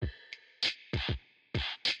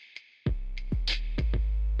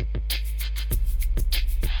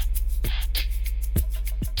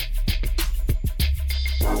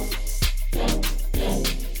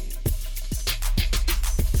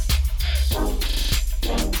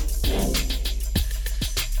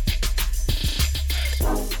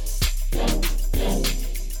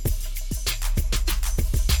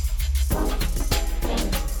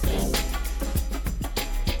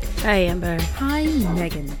Hi, Amber. Hi,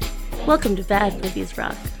 Megan. Welcome to Bad Movies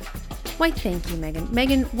Rock. Why, thank you, Megan.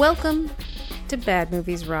 Megan, welcome to Bad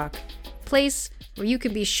Movies Rock. Place where you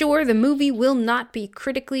can be sure the movie will not be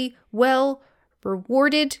critically well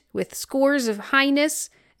rewarded with scores of highness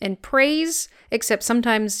and praise, except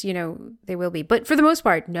sometimes, they will be. But for the most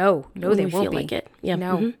part, no, they won't be. Like it. Yeah.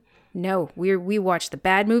 No. We watch the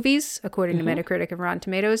bad movies, according to Metacritic and Rotten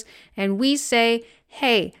Tomatoes, and we say,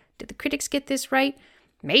 hey, did the critics get this right?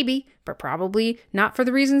 Maybe, but probably not for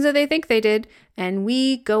the reasons that they think they did. And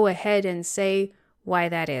we go ahead and say why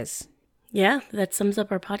that is. Yeah, that sums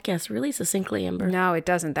up our podcast really succinctly, Amber. No, it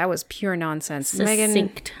doesn't. That was pure nonsense. Succinct.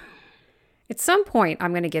 Megan, at some point,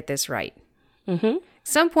 I'm going to get this right. Mm-hmm. At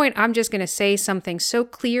some point, I'm just going to say something so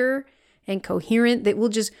clear and coherent that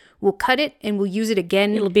we'll cut it and we'll use it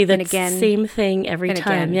again. It'll be the again, same thing every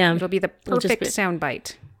time. Again. Yeah, It'll be the perfect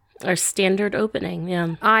soundbite. Our standard opening.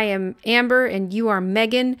 Yeah. I am Amber and you are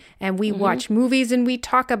Megan, and we watch movies and we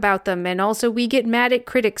talk about them, and also we get mad at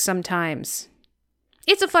critics sometimes.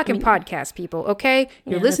 It's a fucking podcast, people, okay?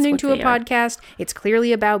 You're listening to a podcast. It's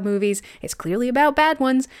clearly about movies. It's clearly about bad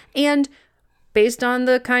ones. And based on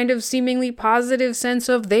the kind of seemingly positive sense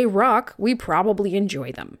of they rock, we probably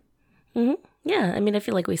enjoy them. Mm-hmm. Yeah, I mean, I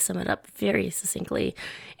feel like we sum it up very succinctly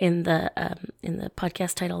in the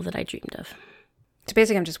podcast title that I dreamed of. So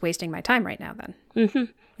basically, I'm just wasting my time right now then. Mm-hmm.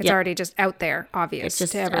 It's already just out there, obvious it's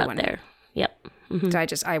just to everyone. Out there. Yep. Mm-hmm.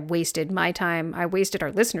 So I wasted my time. I wasted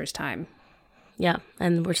our listeners' time. Yeah,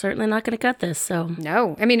 and we're certainly not going to cut this, so.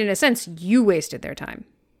 No. I mean, in a sense, you wasted their time.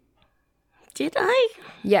 Did I?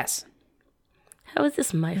 Yes. How is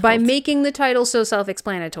this my fault? By making the title so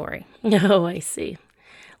self-explanatory. Oh, I see.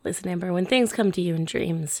 Listen, Amber, when things come to you in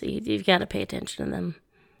dreams, you've got to pay attention to them.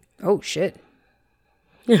 Oh, shit.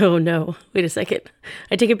 Oh, no. Wait a second.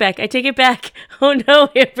 I take it back. Oh, no,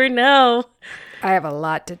 Amber, no. I have a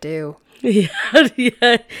lot to do. Yeah.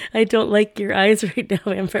 I don't like your eyes right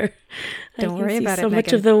now, Amber. Don't worry about it, so much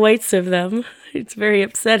Megan. of the whites of them. It's very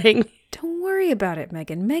upsetting. Don't worry about it,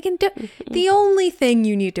 Megan. The only thing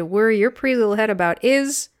you need to worry your pretty little head about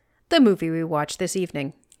is the movie we watched this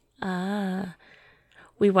evening.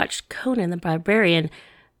 We watched Conan the Barbarian,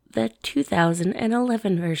 the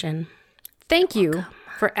 2011 version. Thank you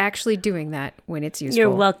for actually doing that when it's useful.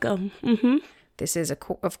 You're welcome. Mm-hmm. This is,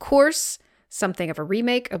 of course, something of a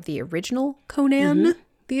remake of the original Conan,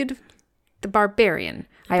 the Barbarian.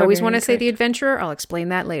 I always want to say the Adventurer. I'll explain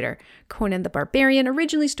that later. Conan the Barbarian,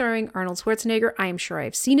 originally starring Arnold Schwarzenegger. I am sure I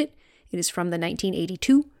have seen it. It is from the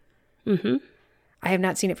 1982. Mm-hmm. I have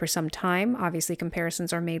not seen it for some time. Obviously,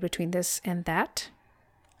 comparisons are made between this and that.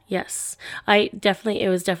 Yes. It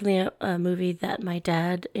was definitely a movie that my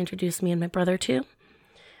dad introduced me and my brother to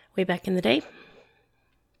way back in the day.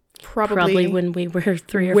 Probably when we were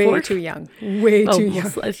 3 or 4. Way too young. Way too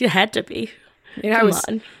young. It had to be.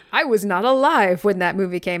 I was not alive when that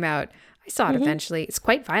movie came out. I saw it eventually. It's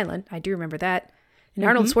quite violent. I do remember that. And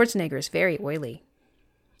Arnold Schwarzenegger is very oily.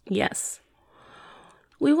 Yes.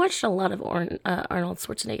 We watched a lot of Arnold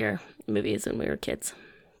Schwarzenegger movies when we were kids.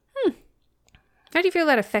 How do you feel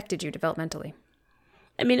that affected you developmentally?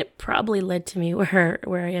 I mean, it probably led to me where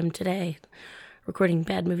I am today, recording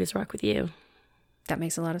Bad Movies Rock with you. That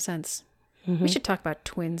makes a lot of sense. We should talk about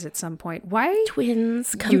Twins at some point. Why?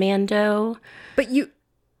 Twins, Commando.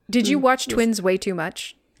 Did you watch Twins way too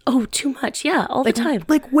much? Oh, too much. Yeah, all the time.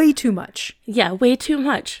 Like way too much. Yeah, way too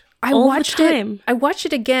much. I watched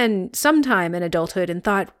it again sometime in adulthood and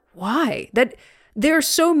thought, why? There are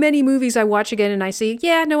so many movies I watch again and I see,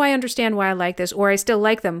 I understand why I like this, or I still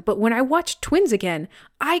like them. But when I watched Twins again,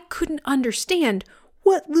 I couldn't understand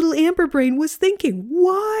what little Amber Brain was thinking.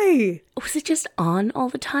 Why? Was it just on all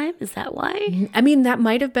the time? Is that why? I mean, that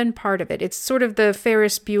might have been part of it. It's sort of the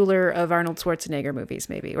Ferris Bueller of Arnold Schwarzenegger movies,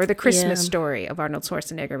 maybe, or the Christmas Story of Arnold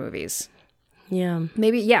Schwarzenegger movies. Yeah.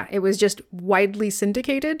 Maybe, it was just widely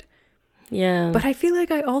syndicated. Yeah. But I feel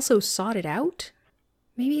like I also sought it out.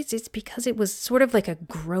 Maybe it's because it was sort of like a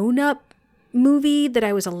grown-up movie that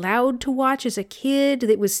I was allowed to watch as a kid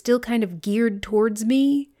that was still kind of geared towards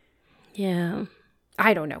me. Yeah.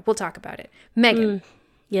 I don't know. We'll talk about it. Megan.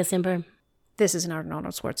 Yes, Amber. This is an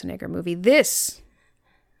Arnold Schwarzenegger movie. It's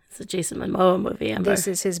a Jason Momoa movie, Amber. This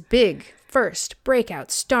is his big first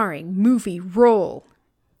breakout starring movie role.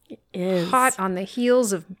 It is. Hot on the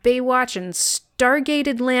heels of Baywatch and Stargate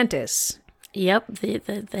Atlantis. Yep,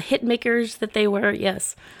 the hit makers that they were,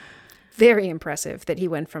 yes. Very impressive that he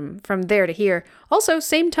went from there to here. Also,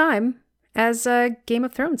 same time as Game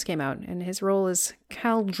of Thrones came out, and his role is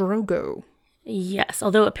Khal Drogo. Yes,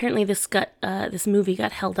 although apparently this movie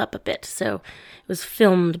got held up a bit, so it was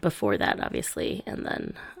filmed before that, obviously, and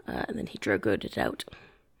then he Drogo'd it out.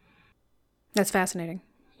 That's fascinating.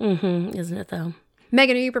 Isn't it, though?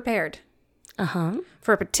 Megan, are you prepared? Uh-huh.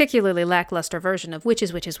 For a particularly lackluster version of Which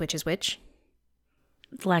is Which is Which is Which?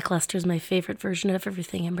 Lackluster is my favorite version of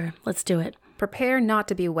everything, Amber. Let's do it. Prepare not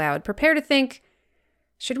to be wowed. Prepare to think,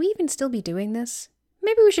 should we even still be doing this?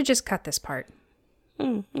 Maybe we should just cut this part.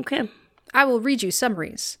 Okay. I will read you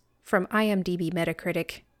summaries from IMDb,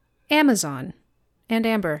 Metacritic, Amazon, and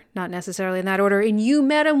Amber. Not necessarily in that order. And you,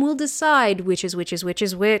 madam, will decide which is which is which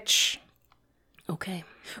is which. Okay.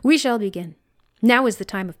 We shall begin. Now is the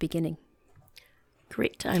time of beginning.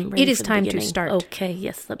 Great. I'm ready. It is time to start. Okay,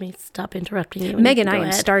 yes. Let me stop interrupting you. Megan, I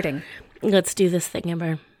am starting. Let's do this thing,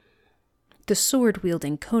 Amber. The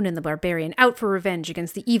sword-wielding Conan the Barbarian out for revenge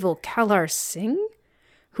against the evil Kalar Singh,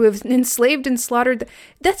 who have enslaved and slaughtered...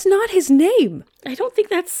 That's not his name. I don't think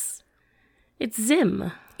that's... It's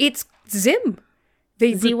Zim. It's Zim.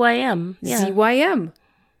 ZYM. Yeah. ZYM.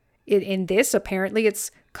 In this, apparently, it's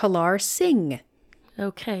Kalar Singh.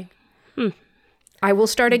 Okay. I will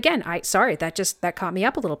start again. Sorry, that caught me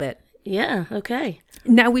up a little bit. Yeah, okay.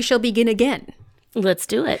 Now we shall begin again. Let's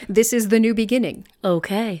do it. This is the new beginning.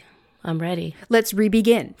 Okay. I'm ready. Let's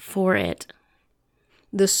re-begin. For it.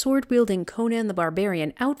 The sword-wielding Conan the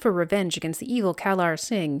Barbarian out for revenge against the evil Kalar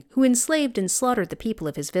Singh, who enslaved and slaughtered the people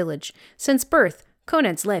of his village. Since birth,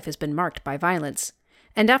 Conan's life has been marked by violence.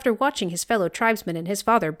 And after watching his fellow tribesmen and his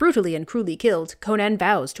father brutally and cruelly killed, Conan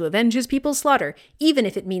vows to avenge his people's slaughter, even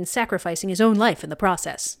if it means sacrificing his own life in the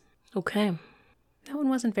process. Okay. That one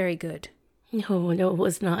wasn't very good. No, it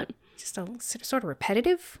was not. Just sort of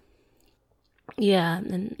repetitive. Yeah,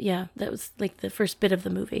 that was like the first bit of the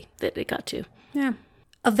movie that it got to. Yeah.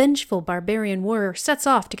 A vengeful barbarian warrior sets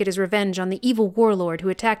off to get his revenge on the evil warlord who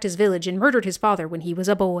attacked his village and murdered his father when he was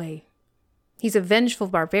a boy. He's a vengeful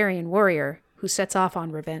barbarian warrior who sets off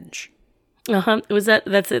on revenge. Was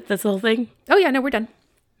that's it? That's the whole thing? Oh yeah, no, we're done.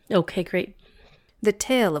 Okay, great. The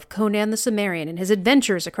tale of Conan the Cimmerian and his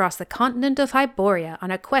adventures across the continent of Hyboria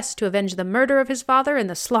on a quest to avenge the murder of his father and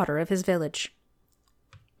the slaughter of his village.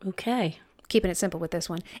 Okay. Keeping it simple with this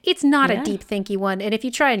one. It's not a deep thinky one, and if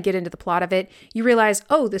you try and get into the plot of it, you realize,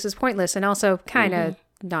 oh, this is pointless and also kind of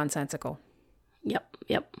nonsensical.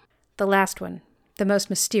 Yep. The last one, the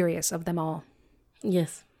most mysterious of them all.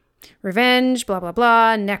 Yes. Revenge, blah, blah,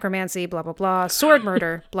 blah, necromancy, blah, blah, blah, sword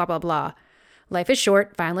murder, blah, blah, blah. Life is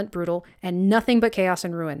short, violent, brutal, and nothing but chaos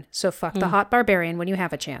and ruin. So fuck the hot barbarian when you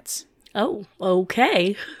have a chance. Oh,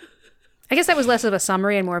 okay. I guess that was less of a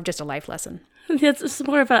summary and more of just a life lesson. It's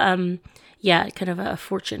more of a, kind of a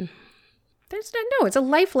fortune. No, it's a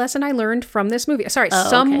life lesson I learned from this movie. Sorry,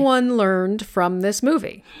 someone learned from this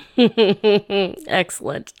movie.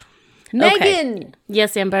 Excellent. Megan! Okay.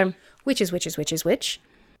 Yes, Amber. Which is which?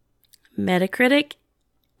 Metacritic,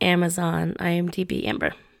 Amazon, IMDb,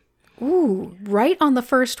 Amber. Ooh, right on the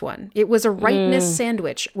first one. It was a rightness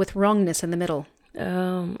sandwich with wrongness in the middle.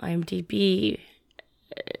 IMDb,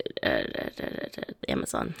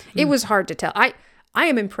 Amazon. It was hard to tell. I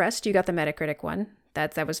am impressed you got the Metacritic one.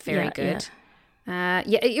 That was very good. Yeah.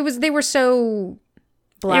 It was. They were so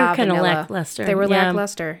blah, they were kind of vanilla. Lackluster. They were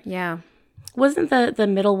lackluster. Yeah. Wasn't the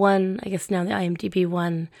middle one, I guess now the IMDb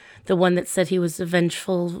one, the one that said he was a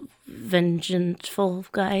vengeful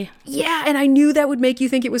guy? Yeah, and I knew that would make you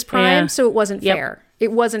think it was Prime, so it wasn't fair.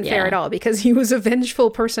 It wasn't fair at all because he was a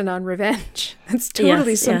vengeful person on revenge. That's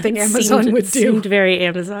totally something Amazon would do. It seemed very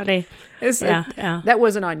Amazon-y. That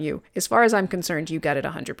wasn't on you. As far as I'm concerned, you got it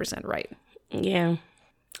 100% right. Yeah.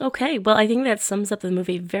 Okay, well, I think that sums up the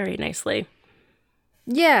movie very nicely.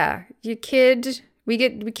 Yeah, we kid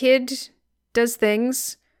does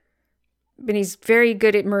things, and he's very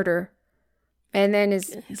good at murder. And then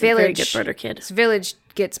he's a very good murder kid. His village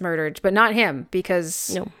gets murdered, but not him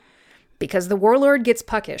because the warlord gets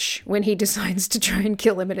puckish when he decides to try and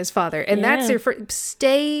kill him and his father. And that's their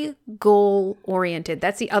stay goal oriented.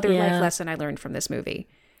 That's the other life lesson I learned from this movie.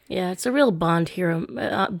 Yeah, it's a real Bond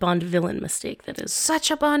villain mistake. That is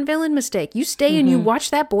such a Bond villain mistake. You stay and you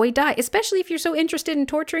watch that boy die, especially if you're so interested in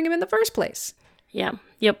torturing him in the first place. Yeah.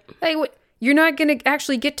 Yep. You're not going to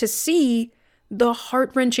actually get to see the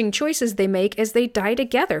heart-wrenching choices they make as they die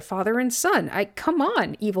together, father and son. Come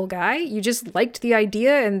on, evil guy. You just liked the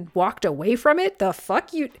idea and walked away from it? The fuck?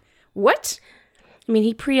 What? I mean,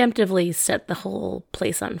 he preemptively set the whole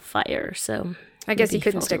place on fire, so... I guess he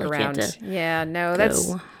couldn't stick around. Yeah, no,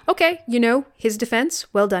 that's... Okay, his defense,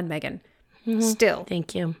 well done, Megan. Still.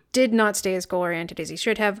 Thank you. Did not stay as goal-oriented as he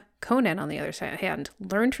should have. Conan, on the other hand,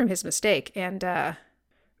 learned from his mistake and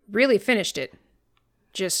really finished it.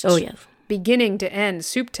 Just beginning to end,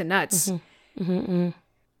 soup to nuts.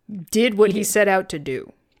 Did what he set out to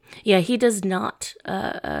do. Yeah, he does not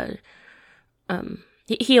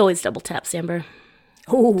He always double taps Amber.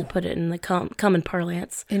 Oh, To put it in the common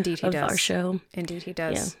parlance. Indeed he of does. Our show. Indeed he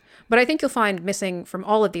does. Yeah. But I think you'll find missing from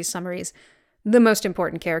all of these summaries the most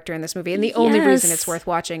important character in this movie and the only reason it's worth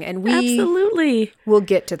watching. And we absolutely will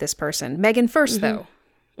get to this person. Megan first, though.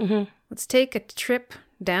 Let's take a trip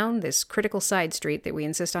down this critical side street that we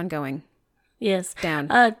insist on going. Yes.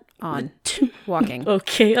 Down. On. Walking.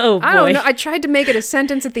 Okay. Oh, boy. I don't know. I tried to make it a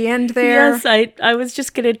sentence at the end there. Yes, I was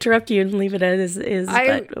just going to interrupt you and leave it as is.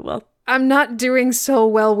 But, well, I'm not doing so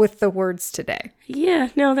well with the words today. Yeah,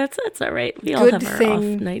 no, that's all right. We all have our off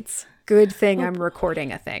nights. Good thing I'm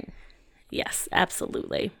recording a thing. Yes,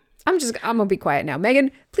 absolutely. I'm gonna be quiet now.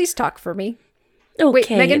 Megan, please talk for me. Okay.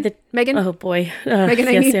 Wait, Megan. Oh boy.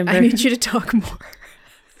 Megan, yes, I need you to talk more.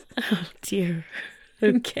 Oh dear.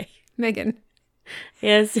 Okay. Megan.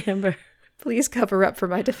 Yes, Amber. Please cover up for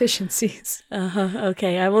my deficiencies.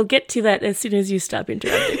 Okay, I will get to that as soon as you stop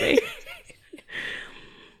interrupting me.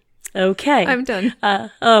 Okay. I'm done.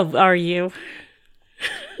 Are you?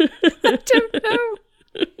 I don't know.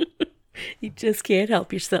 You just can't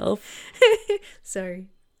help yourself. Sorry.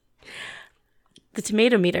 The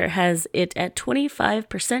tomato meter has it at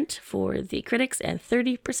 25% for the critics and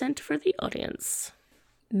 30% for the audience.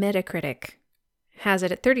 Metacritic has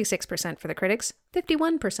it at 36% for the critics,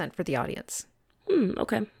 51% for the audience.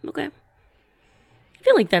 Okay. I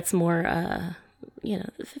feel like that's more,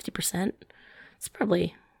 50%. It's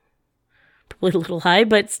probably a little high,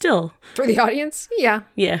 but still. For the audience? Yeah.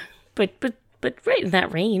 Yeah, but right in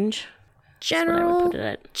that range. General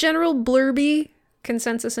blurby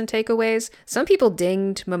consensus and takeaways. Some people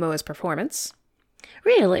dinged Momoa's performance.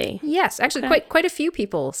 Really? Yes, actually quite a few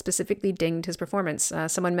people specifically dinged his performance.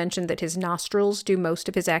 Someone mentioned that his nostrils do most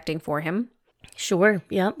of his acting for him. Sure.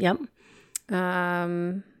 Yep.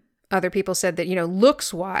 Other people said that,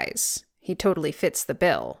 looks-wise, he totally fits the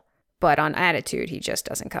bill. But on attitude, he just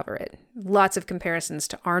doesn't cover it. Lots of comparisons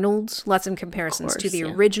to Arnold. Lots of comparisons to the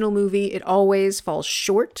original movie. It always falls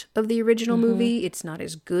short of the original movie. It's not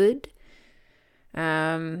as good.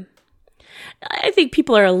 I think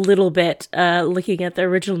people are a little bit looking at the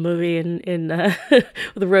original movie in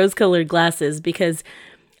with rose-colored glasses because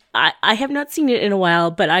I have not seen it in a while,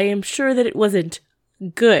 but I am sure that it wasn't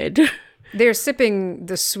good. They're sipping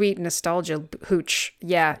the sweet nostalgia hooch.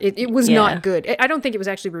 Yeah, it was not good. I don't think it was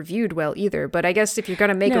actually reviewed well either, but I guess if you're going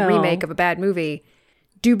to make a remake of a bad movie,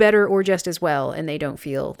 do better or just as well, and they don't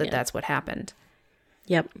feel that that's what happened.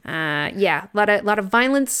 Yep. A lot of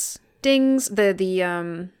violence dings.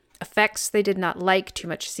 The effects they did not like. Too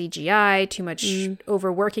much CGI, too much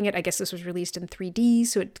overworking it. I guess this was released in 3D,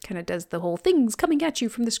 so it kind of does the whole things coming at you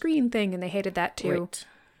from the screen thing, and they hated that too. Right.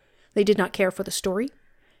 They did not care for the story.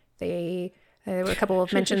 There were a couple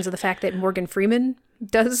of mentions of the fact that Morgan Freeman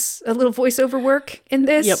does a little voiceover work in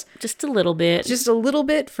this. Yep, just a little bit. Just a little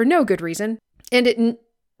bit for no good reason. And it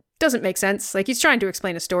doesn't make sense. Like, he's trying to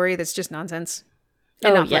explain a story that's just nonsense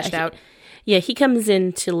and not fleshed out. Yeah, he comes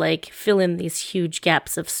in to, fill in these huge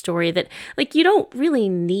gaps of story that, you don't really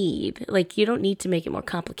need. You don't need to make it more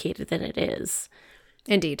complicated than it is.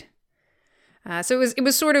 Indeed. So it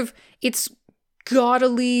was sort of, it's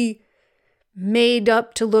gaudily made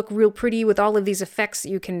up to look real pretty with all of these effects.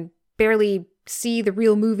 You can barely see the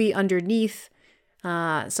real movie underneath.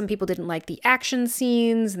 Some people didn't like the action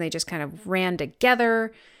scenes, and they just kind of ran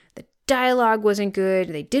together. The dialogue wasn't good.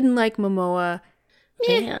 They didn't like Momoa.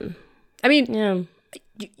 Man. I mean,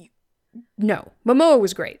 no. Momoa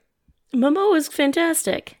was great. Momoa was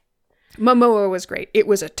fantastic. Momoa was great. It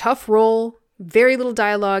was a tough role, very little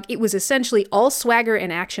dialogue. It was essentially all swagger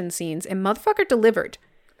and action scenes, and motherfucker delivered.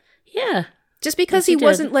 Yeah. Just because he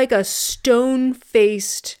wasn't like a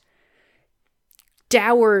stone-faced,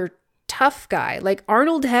 dour, tough guy. Like,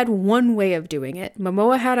 Arnold had one way of doing it.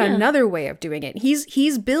 Momoa had another way of doing it.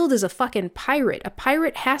 He's billed as a fucking pirate. A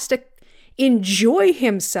pirate has to enjoy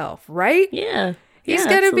himself, right? Yeah. He's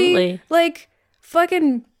gotta be,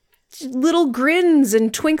 fucking little grins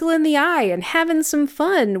and twinkle in the eye and having some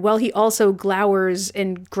fun while he also glowers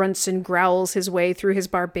and grunts and growls his way through his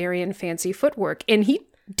barbarian fancy footwork. And he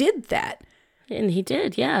did that. And he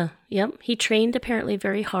did, yeah. Yep. He trained apparently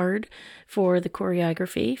very hard for the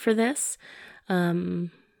choreography for this.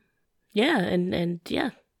 And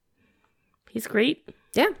he's great.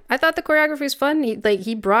 Yeah, I thought the choreography was fun.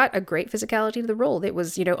 He brought a great physicality to the role. It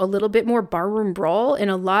was, a little bit more barroom brawl and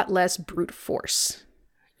a lot less brute force.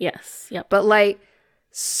 Yes, yep. But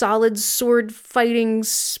solid sword fighting,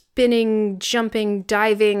 spinning, jumping,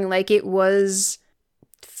 diving, it was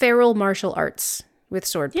feral martial arts with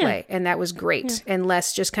swordplay, and that was great. And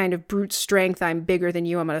less just kind of brute strength, I'm bigger than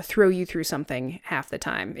you, I'm going to throw you through something half the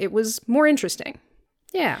time. It was more interesting.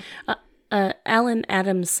 Yeah. Alan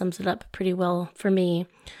Adams sums it up pretty well for me.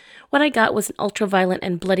 What I got was an ultra-violent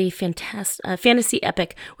and bloody fantasy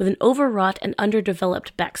epic with an overwrought and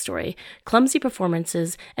underdeveloped backstory, clumsy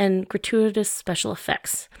performances, and gratuitous special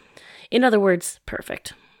effects. In other words,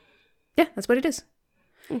 perfect. Yeah, that's what it is.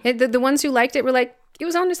 The ones who liked it were like, it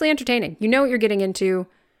was honestly entertaining. You know what you're getting into.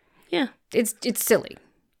 Yeah. It's silly.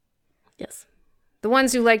 Yes. The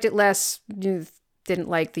ones who liked it less didn't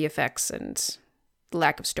like the effects and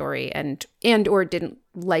lack of story and or didn't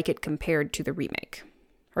like it compared to the remake.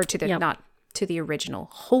 Or to the not to the original.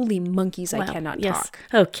 Holy monkeys, wow. I cannot talk.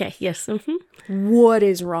 Okay, yes. Mm-hmm. What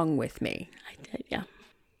is wrong with me? Yeah.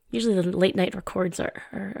 Usually the late night records are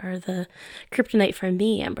the kryptonite for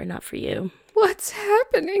me, Amber, not for you. What's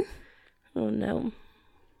happening? Oh, no.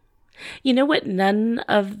 You know what none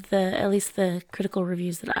of at least the critical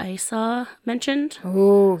reviews that I saw mentioned?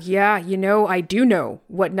 Oh, yeah. I do know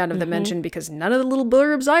what none of them mentioned because none of the little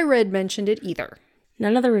blurbs I read mentioned it either.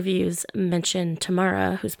 None of the reviews mention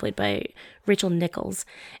Tamara, who's played by Rachel Nichols,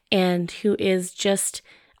 and who is just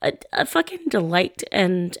a fucking delight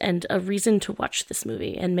and a reason to watch this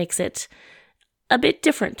movie and makes it a bit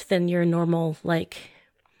different than your normal, like,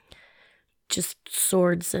 just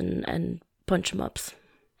swords and punch 'em ups.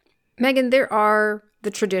 Megan, there are the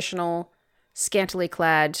traditional scantily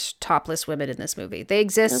clad topless women in this movie. They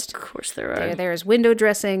exist. Of course there are. There's window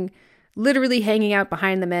dressing, literally hanging out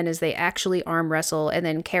behind the men as they actually arm wrestle and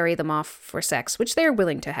then carry them off for sex, which they're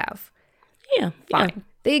willing to have. Yeah. Fine. Yeah.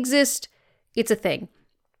 They exist. It's a thing.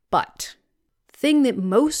 But the thing that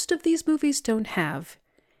most of these movies don't have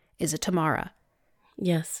is a Tamara.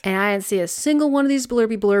 Yes. And I didn't see a single one of these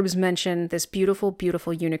blurbs mention this beautiful,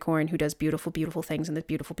 beautiful unicorn who does beautiful, beautiful things in this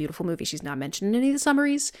beautiful, beautiful movie. She's not mentioned in any of the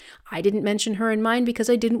summaries. I didn't mention her in mine because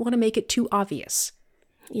I didn't want to make it too obvious.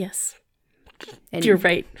 Yes. And you're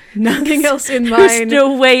right. Nothing else in mine. There's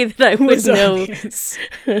no way that I would know.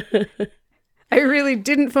 I really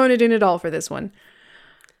didn't phone it in at all for this one.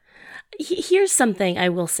 Here's something I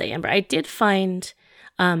will say, Amber. I did find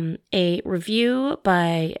a review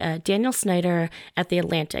by Daniel Snyder at The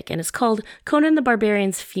Atlantic, and it's called Conan the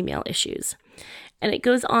Barbarian's Female Issues. And it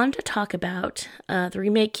goes on to talk about the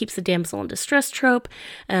remake keeps the damsel in distress trope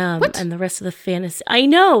and the rest of the fantasy. I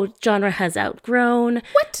know genre has outgrown.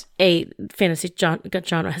 What? A fantasy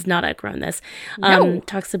genre has not outgrown this. No.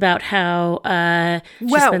 Talks about how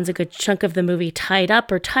she spends a good chunk of the movie tied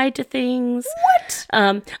up or tied to things.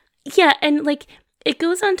 What? Yeah, and like it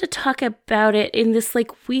goes on to talk about it in this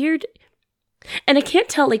like weird, and I can't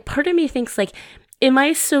tell, like part of me thinks like, am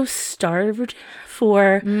I so starved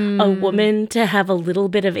for a woman to have a little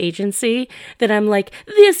bit of agency that I'm like,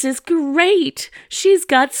 this is great. She's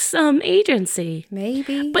got some agency.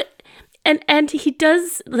 Maybe. But, and he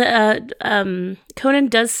does, Conan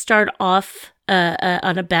does start off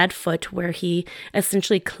on a bad foot where he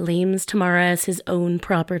essentially claims Tamara as his own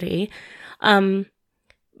property.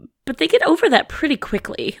 But they get over that pretty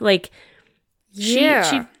quickly. Like,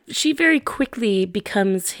 she very quickly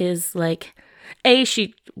becomes his, like,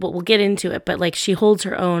 we'll get into it, but, like, she holds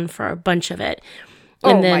her own for a bunch of it.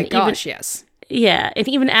 And oh, then my gosh, yes. Yeah, and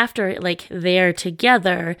even after, like, they're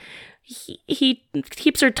together, he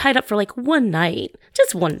keeps her tied up for, like, one night.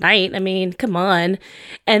 Just one night, I mean, come on.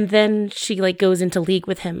 And then she, like, goes into league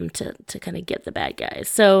with him to kind of get the bad guys.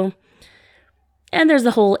 So... And there's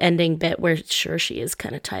the whole ending bit where, sure, she is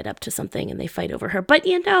kind of tied up to something and they fight over her. But,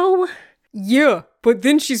 Yeah, but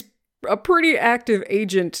then she's a pretty active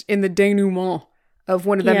agent in the denouement of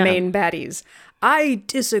one of the main baddies. I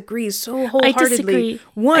disagree so wholeheartedly.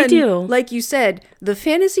 I do. Like you said, the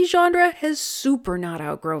fantasy genre has super not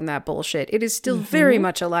outgrown that bullshit. It is still very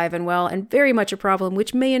much alive and well and very much a problem,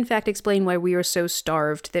 which may in fact explain why we are so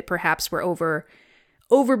starved that perhaps we're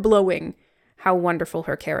overblowing how wonderful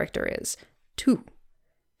her character is. 2,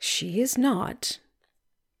 she is not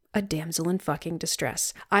a damsel in fucking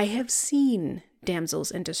distress. I have seen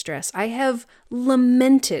damsels in distress. I have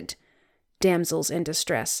lamented damsels in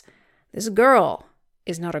distress. This girl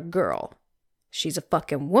is not a girl. She's a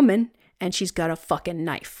fucking woman, and she's got a fucking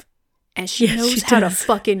knife. And she knows how to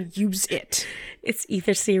fucking use it. It's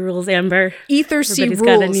Ether C rules, Amber. Ether C rules.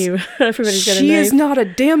 Everybody's got a knife. She is not a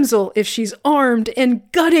damsel if she's armed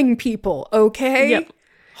and gutting people, okay? Yep.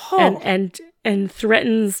 Oh. And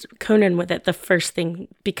threatens Conan with it the first thing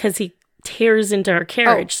because he tears into her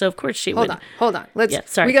carriage. So of course she would. Hold on. We got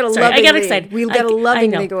excited. We got to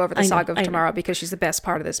lovingly go over the saga of Tamara because she's the best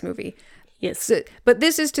part of this movie. Yes. So, but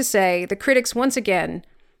this is to say the critics once again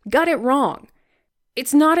got it wrong.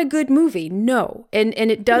 It's not a good movie, no. And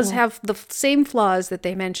it does have the same flaws that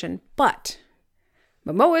they mention, but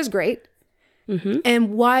Momoa is great. Mm-hmm.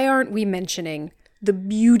 And why aren't we mentioning the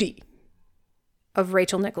beauty of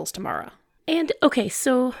Rachel Nichols to Mara. And okay.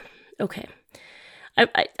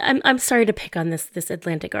 I'm sorry to pick on this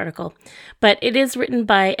Atlantic article, but it is written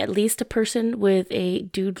by at least a person with a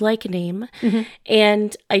dude-like name. Mm-hmm.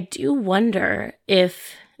 And I do wonder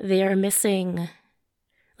if they are missing,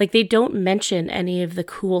 like, they don't mention any of the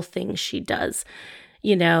cool things she does.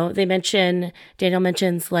 You know, Daniel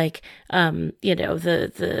mentions, like, you know,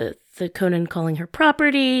 the Conan calling her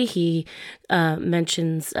property. He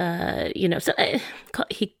mentions, you know, so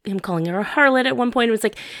him calling her a harlot at one point. It was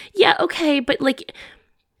like, yeah, okay, but like,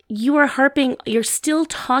 you're still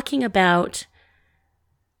talking about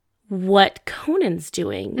what Conan's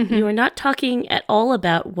doing. Mm-hmm. You are not talking at all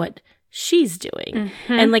about what she's doing.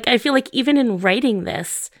 Mm-hmm. And like, I feel like even in writing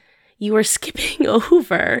this, you are skipping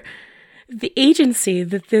over the agency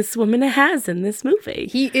that this woman has in this movie.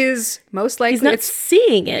 He is most likely... He's not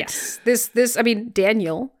seeing it. Yes. This, I mean,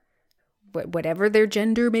 Daniel, whatever their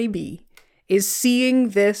gender may be, is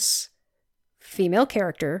seeing this female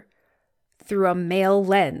character through a male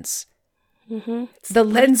lens. Mm-hmm. The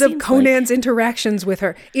lens of Conan's interactions with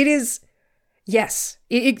her. It is... Yes.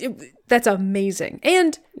 That's amazing.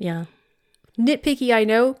 And... Yeah. Nitpicky, I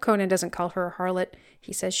know, Conan doesn't call her a harlot.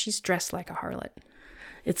 He says she's dressed like a harlot.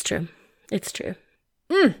 It's true. It's true.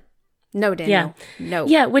 No, Daniel. Yeah. No.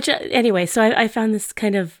 Yeah, which, anyway, so I found this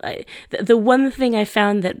kind of... the one thing I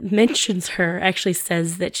found that mentions her actually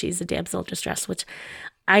says that she's a damsel in distress, which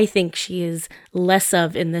I think she is less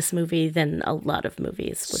of in this movie than a lot of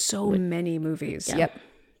movies. Many movies. Yeah. Yep.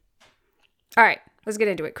 All right, let's get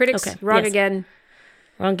into it. Critics, okay. Wrong yes. again.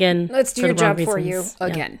 Wrong again. Let's do your job for you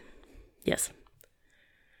again. Yeah. Yes.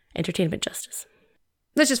 Entertainment justice.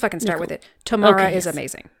 Let's just fucking start with it. Tamara is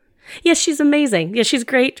amazing. Yes, she's amazing. Yeah, she's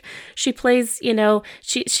great. She plays, you know,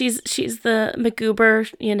 she's the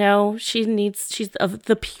MacGuber, you know, she's of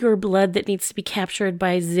the pure blood that needs to be captured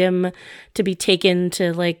by Zim to be taken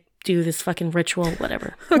to, like, do this fucking ritual,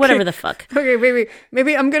 whatever. Okay. Whatever the fuck. Okay,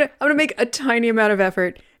 maybe I'm gonna make a tiny amount of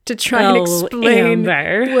effort to try and explain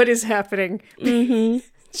what is happening. Mm-hmm.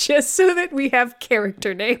 Just so that we have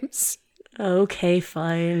character names. Okay,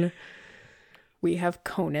 fine. We have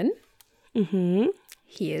Conan. Mm-hmm.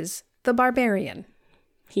 He is the barbarian.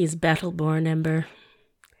 He's Battleborn Ember.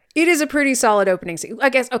 It is a pretty solid opening scene. I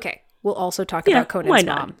guess, okay, we'll also talk about Conan's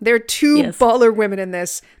mom. There are two baller women in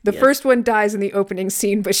this. The first one dies in the opening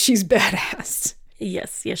scene, but she's badass.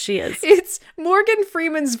 Yes, she is. It's Morgan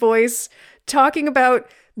Freeman's voice talking about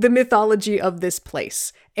the mythology of this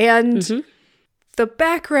place. And the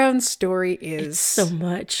background story is... It's so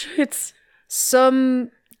much. It's...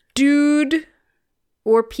 Some dude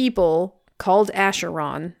or people called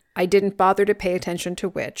Acheron, I didn't bother to pay attention to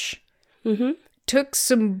which, took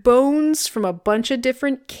some bones from a bunch of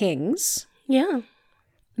different kings,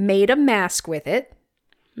 made a mask with it,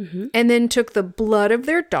 and then took the blood of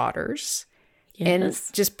their daughters and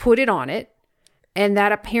just put it on it, and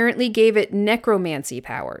that apparently gave it necromancy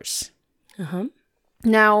powers.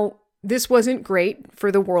 Now, this wasn't great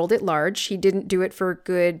for the world at large. He didn't do it for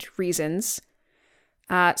good reasons.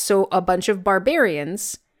 So a bunch of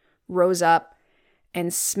barbarians rose up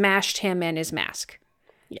and smashed him and his mask.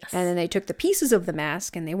 Yes. And then they took the pieces of the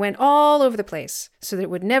mask and they went all over the place so that it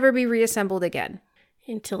would never be reassembled again.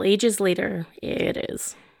 Until ages later, it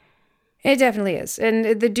is. It definitely is.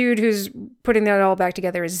 And the dude who's putting that all back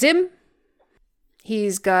together is Zim.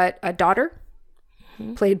 He's got a daughter,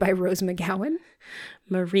 played by Rose McGowan.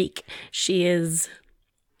 Marique. She is...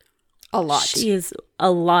 a lot. She is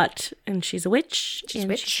a lot. And she's a witch. She's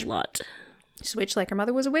a lot. She's a witch like her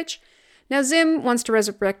mother was a witch. Now Zim wants to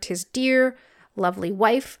resurrect his dear, lovely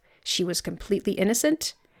wife. She was completely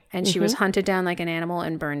innocent. And she was hunted down like an animal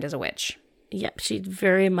and burned as a witch. Yep, she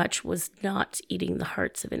very much was not eating the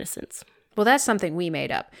hearts of innocents. Well, that's something we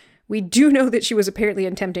made up. We do know that she was apparently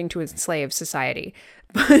attempting to enslave society.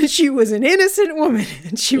 But she was an innocent woman.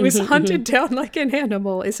 And she was hunted down like an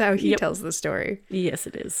animal, is how he tells the story. Yes,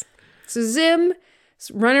 it is. So Zim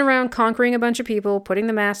is running around conquering a bunch of people, putting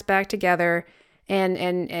the mask back together,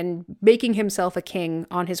 and making himself a king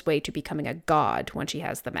on his way to becoming a god once he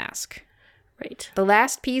has the mask. Right. The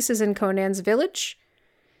last piece is in Conan's village.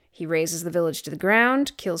 He razes the village to the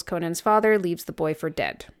ground, kills Conan's father, leaves the boy for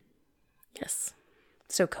dead. Yes.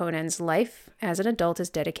 So Conan's life as an adult is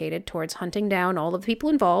dedicated towards hunting down all of the people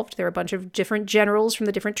involved. There are a bunch of different generals from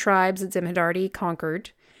the different tribes that Zim had already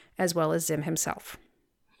conquered, as well as Zim himself.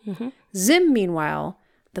 Zim, meanwhile,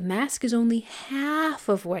 the mask is only half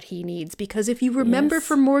of what he needs, because if you remember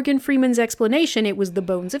from Morgan Freeman's explanation, it was the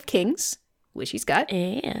bones of kings, which he's got,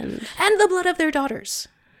 and the blood of their daughters.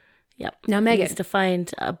 Yep. Now, Megan. He needs to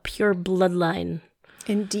find a pure bloodline.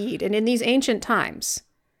 Indeed. And in these ancient times,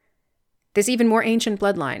 This even more ancient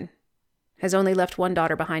bloodline has only left one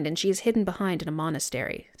daughter behind, and she is hidden behind in a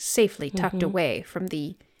monastery, safely tucked away from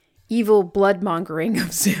the evil blood-mongering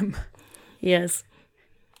of Zim. Yes.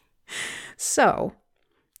 So,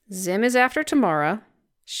 Zim is after Tamara.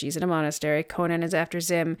 She's in a monastery. Conan is after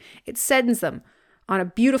Zim. It sends them on a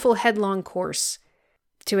beautiful headlong course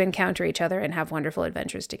to encounter each other and have wonderful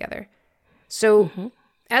adventures together. So,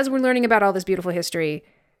 as we're learning about all this beautiful history,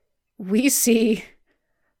 we see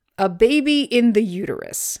a baby in the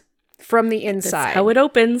uterus from the inside. That's how it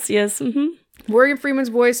opens, yes. Morgan Freeman's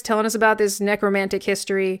voice telling us about this necromantic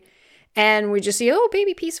history. And we just see,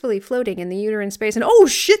 baby peacefully floating in the uterine space. And oh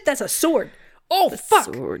shit, that's a sword. Oh,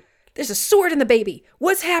 fuck. Sword. There's a sword in the baby.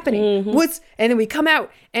 What's happening? And then we come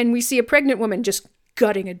out and we see a pregnant woman just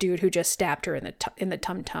gutting a dude who just stabbed her in the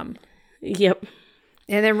tum-tum. Yep.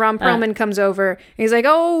 And then Ron Perlman comes over and he's like,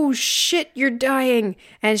 oh shit, you're dying.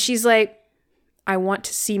 And she's like, I want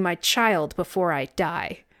to see my child before I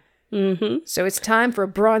die. So it's time for a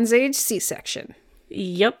Bronze Age C-section.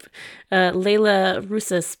 Yep. Layla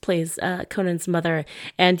Rusas plays Conan's mother.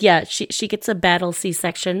 And yeah, she gets a battle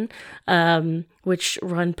C-section, which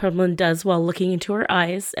Ron Perlman does while looking into her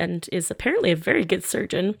eyes and is apparently a very good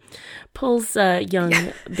surgeon. Pulls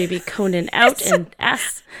young baby Conan out and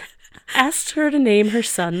asks her to name her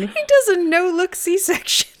son. He does a no-look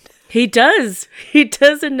C-section. He does. He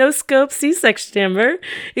does a no-scope C-section, Amber.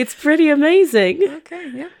 It's pretty amazing.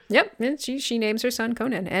 Okay, yeah. Yep, and she names her son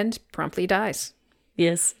Conan and promptly dies.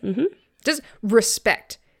 Yes. Just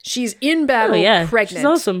respect. She's in battle, pregnant. She's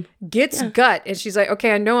awesome. Gets gut, and she's like,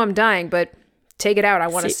 okay, I know I'm dying, but take it out. I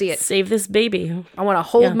want to see it. Save this baby. I want to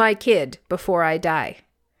hold my kid before I die.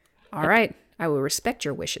 All right. I will respect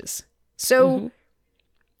your wishes. So,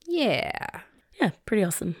 yeah. Yeah, pretty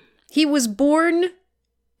awesome. He was born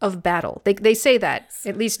of battle. They say that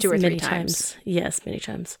at least 2 or 3 times. Yes, many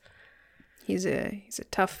times. He's a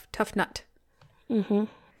tough nut.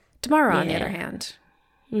 Tamara, on the other hand,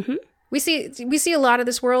 we see a lot of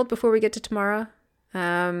this world before we get to Tamara,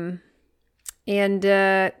 and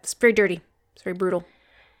it's very dirty. It's very brutal.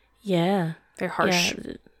 Yeah, very harsh.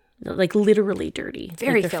 Yeah. Like literally dirty.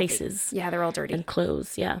 Very like their filthy. faces. Yeah, they're all dirty. And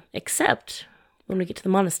clothes. Yeah, except when we get to the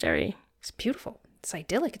monastery. It's beautiful. It's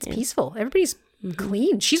idyllic. It's peaceful. Everybody's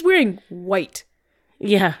clean. She's wearing white.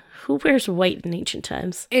 Yeah, who wears white in ancient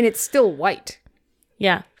times? And it's still white.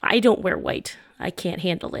 Yeah, I don't wear white. I can't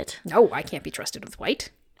handle it. No, I can't be trusted with white.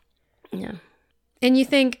 Yeah. And you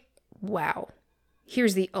think, wow,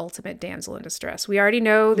 here's the ultimate damsel in distress. We already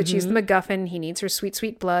know that she's the MacGuffin. He needs her sweet,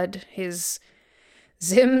 sweet blood.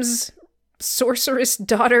 Zim's sorceress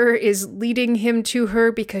daughter is leading him to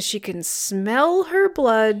her because she can smell her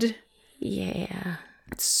blood. Yeah.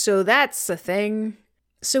 So that's the thing.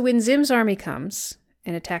 So when Zim's army comes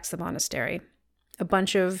and attacks the monastery, a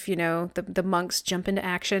bunch of, the monks jump into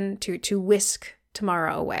action to whisk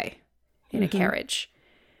Tamara away in a carriage.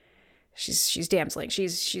 She's damseling.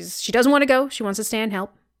 She doesn't want to go. She wants to stay and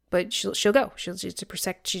help, but she'll go. She'll to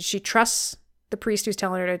protect. She trusts the priest who's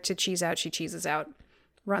telling her to cheese out. She cheeses out,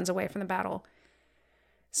 runs away from the battle.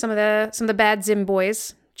 Some of the bad Zim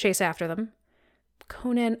boys chase after them.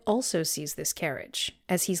 Conan also sees this carriage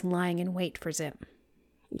as he's lying in wait for Zim.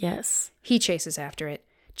 Yes. He chases after it,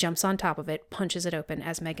 jumps on top of it, punches it open,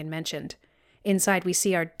 as Megan mentioned. Inside, we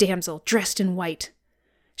see our damsel dressed in white.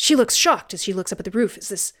 She looks shocked as she looks up at the roof as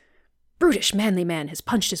this brutish, manly man has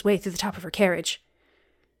punched his way through the top of her carriage.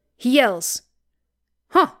 He yells,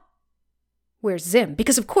 "Huh, where's Zim?"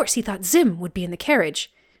 Because of course he thought Zim would be in the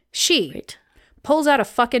carriage. She pulls out a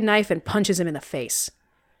fucking knife and punches him in the face.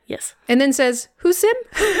 Yes. And then says, "Who's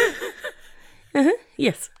Zim?"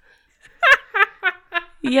 Yes.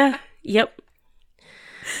 Yeah. Yep.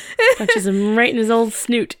 Punches him right in his old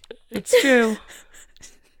snoot. It's true.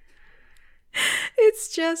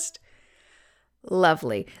 It's just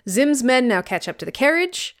lovely. Zim's men now catch up to the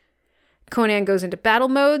carriage. Conan goes into battle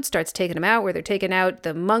mode, starts taking them out, where they're taking out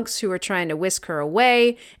the monks who are trying to whisk her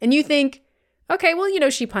away. And you think, okay, well,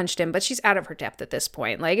 she punched him, but she's out of her depth at this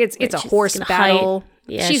point. Like, it's a horse battle.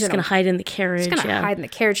 Yeah, she's going to hide in the carriage. She's going to hide in the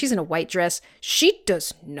carriage. She's in a white dress. She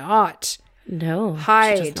does not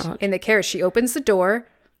hide in the carriage. She opens the door,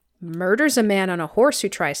 murders a man on a horse who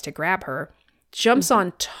tries to grab her, jumps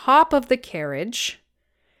on top of the carriage,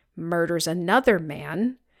 murders another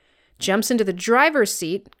man, jumps into the driver's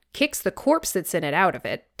seat, kicks the corpse that's in it out of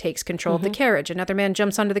it, takes control of the carriage. Another man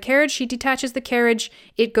jumps onto the carriage. She detaches the carriage.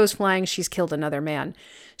 It goes flying. She's killed another man.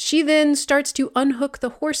 She then starts to unhook the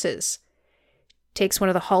horses. Takes one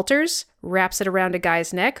of the halters, wraps it around a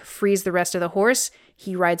guy's neck, frees the rest of the horse.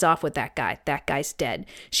 He rides off with that guy. That guy's dead.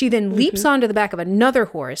 She then leaps onto the back of another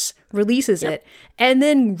horse, releases it, and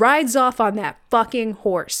then rides off on that fucking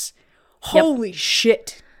horse. Holy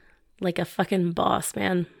shit. Like a fucking boss,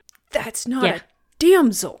 man. That's not a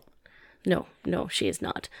damsel. No, she is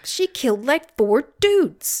not. She killed like 4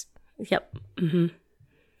 dudes. Yep.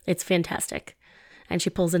 It's fantastic. And she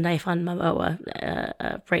pulls a knife on Momoa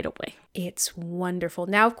right away. It's wonderful.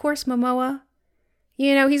 Now, of course, Momoa,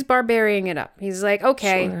 he's barbarianing it up. He's like,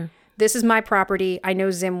 okay, this is my property. I know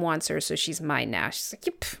Zim wants her, so she's mine now. She's like,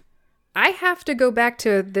 yep. I have to go back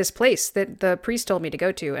to this place that the priest told me to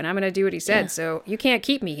go to, and I'm going to do what he said, so you can't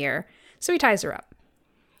keep me here. So he ties her up.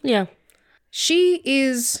 Yeah. She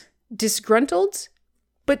is disgruntled,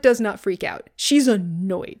 but does not freak out. She's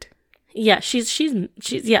annoyed. Yeah, she's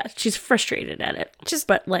frustrated at it.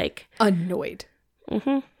 But like annoyed.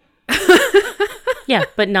 Yeah,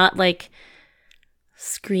 but not like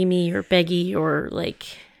screamy or beggy or like,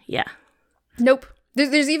 yeah. Nope.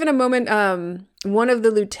 There's even a moment, one of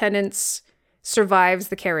the lieutenants survives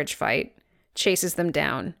the carriage fight, chases them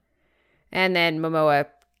down, and then Momoa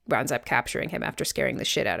winds up capturing him after scaring the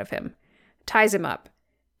shit out of him, ties him up,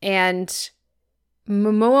 and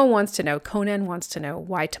Momoa wants to know, Conan wants to know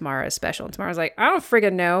why Tamara is special. And Tamara's like, I don't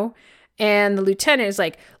friggin' know. And the lieutenant is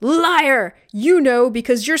like, liar, you know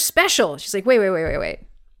because you're special. She's like, wait.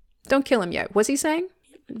 Don't kill him yet. What's he saying?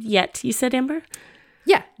 Yet, you said, Amber?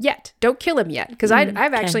 Yeah, yet. Don't kill him yet. Because I've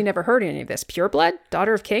actually never heard any of this. Pureblood?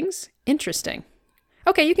 Daughter of Kings? Interesting.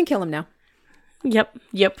 Okay, you can kill him now. Yep.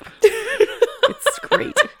 It's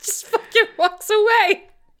great. Just fucking walks away.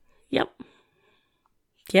 Yep.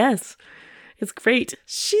 Yes. It's great.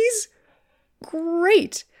 She's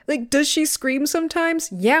great. Like, does she scream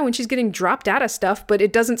sometimes? Yeah, when she's getting dropped out of stuff, but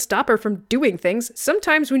it doesn't stop her from doing things.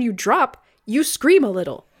 Sometimes when you drop, you scream a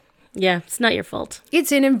little. Yeah, it's not your fault.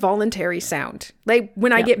 It's an involuntary sound. Like,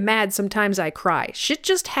 when I get mad, sometimes I cry. Shit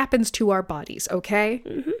just happens to our bodies, okay?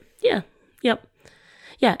 Mm-hmm. Yeah. Yep.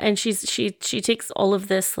 Yeah, and she takes all of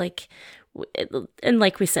this, like, and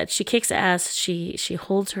like we said, she kicks ass. She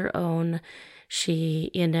holds her own. She,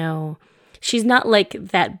 she's not like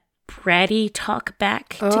that bratty talk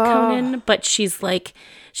back to Conan, but she's like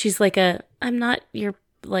I'm not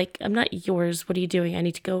yours. What are you doing? I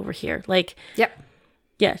need to go over here. Like, yep.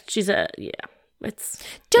 Yeah,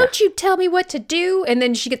 Don't you tell me what to do? And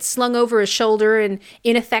then she gets slung over his shoulder and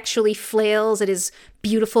ineffectually flails at his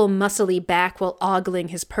beautiful muscly back while ogling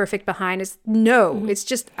his perfect behind. It's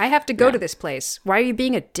just, I have to go to this place. Why are you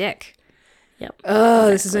being a dick? Yep. Oh,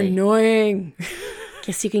 exactly. This is annoying.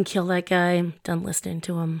 Guess you can kill that guy. I'm done listening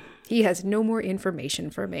to him. He has no more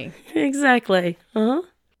information for me. Exactly.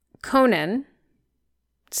 Conan,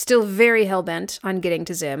 still very hell-bent on getting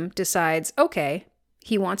to Zim, decides, okay,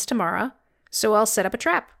 he wants Tamara, so I'll set up a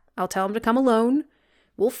trap. I'll tell him to come alone.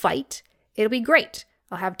 We'll fight. It'll be great.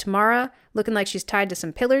 I'll have Tamara looking like she's tied to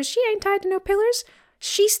some pillars. She ain't tied to no pillars.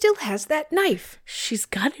 She still has that knife. She's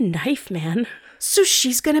got a knife, man. So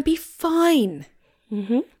she's gonna be fine.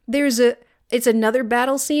 Mm-hmm. It's another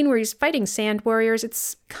battle scene where he's fighting sand warriors.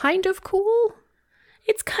 It's kind of cool.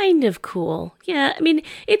 It's kind of cool. Yeah, I mean,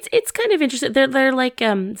 it's kind of interesting. They're like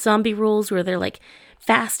zombie rules where they're like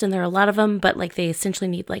fast and there are a lot of them, but like they essentially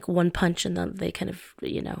need like one punch and then they kind of,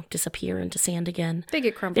 disappear into sand again. They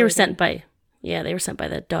get crumbled. They were sent by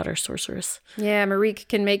the daughter sorceress. Yeah, Marique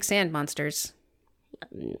can make sand monsters.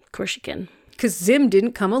 Of course she can. Because Zim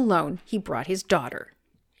didn't come alone. He brought his daughter.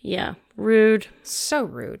 Yeah, rude. So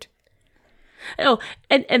rude. Oh,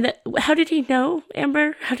 and how did he know,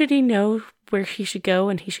 Amber? How did he know where he should go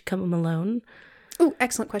and he should come alone? Oh,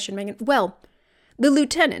 excellent question, Megan. Well, the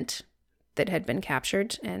lieutenant that had been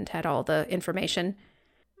captured and had all the information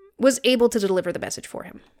was able to deliver the message for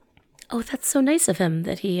him. Oh, that's so nice of him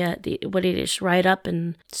that he just ride up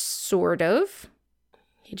and... Sort of.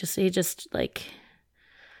 He just like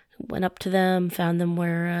went up to them, found them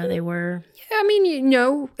where they were. Yeah, I mean,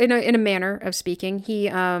 in a manner of speaking, he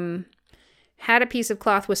had a piece of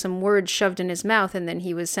cloth with some words shoved in his mouth, and then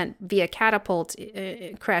he was sent via catapult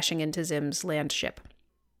crashing into Zim's land ship.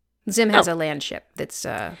 Zim has a land ship that's...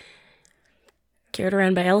 carried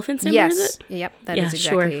around by elephants? Yes. Is it? Yep, that is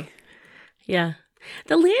exactly... Sure. Yeah.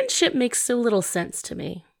 The land ship makes so little sense to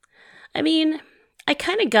me. I mean, I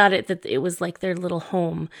kind of got it that it was like their little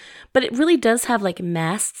home, but it really does have like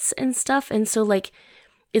masts and stuff, and so like...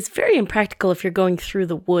 It's very impractical if you're going through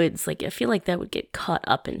the woods. Like, I feel like that would get caught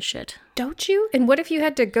up in shit. Don't you? And what if you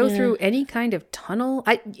had to go through any kind of tunnel?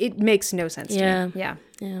 It makes no sense to me. Yeah.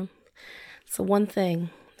 It's the one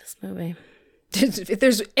thing, this movie. If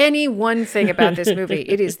there's any one thing about this movie,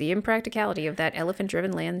 it is the impracticality of that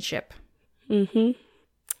elephant-driven land ship. Mm-hmm.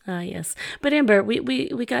 Yes, but Amber,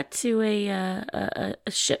 we got to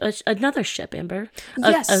another ship, Amber.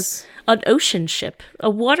 Yes, an ocean ship, a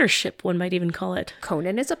water ship, one might even call it.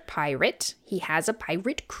 Conan is a pirate. He has a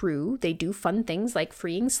pirate crew. They do fun things like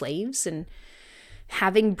freeing slaves and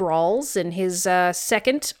having brawls. And his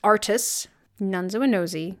second, Artus, Nunzo and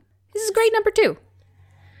Nosy, this is great number 2.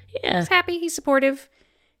 Yeah, He's happy. He's supportive.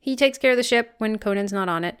 He takes care of the ship when Conan's not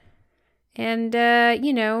on it. And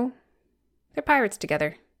they're pirates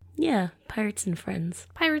together. Yeah, pirates and friends.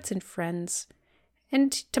 Pirates and friends.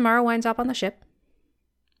 And Tamara winds up on the ship.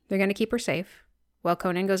 They're going to keep her safe while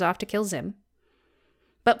Conan goes off to kill Zim.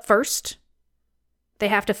 But first, they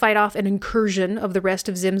have to fight off an incursion of the rest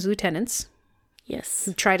of Zim's lieutenants. Yes.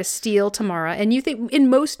 Who try to steal Tamara. And you think in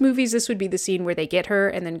most movies this would be the scene where they get her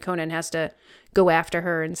and then Conan has to go after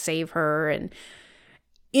her and save her. And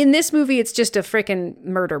in this movie, it's just a freaking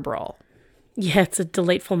murder brawl. Yeah, it's a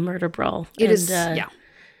delightful murder brawl. It is, yeah.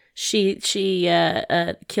 She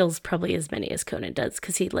kills probably as many as Conan does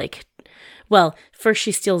because he first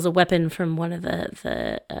she steals a weapon from one of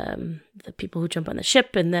the people who jump on the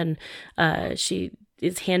ship, and then she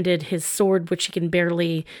is handed his sword, which she can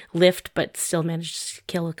barely lift, but still manages to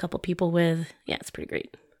kill a couple people with. Yeah, it's pretty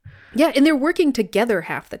great. Yeah, and they're working together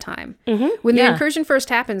half the time. Mm-hmm. When the incursion first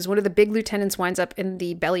happens, one of the big lieutenants winds up in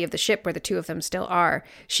the belly of the ship where the two of them still are.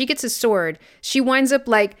 She gets his sword. She winds up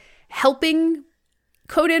helping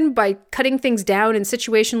Conan by cutting things down and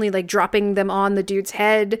situationally dropping them on the dude's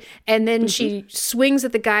head. And then she swings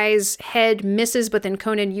at the guy's head, misses, but then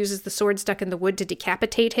Conan uses the sword stuck in the wood to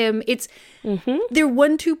decapitate him. It's they're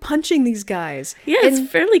 1-2 punching these guys. Yeah,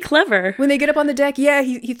 it's fairly clever. When they get up on the deck,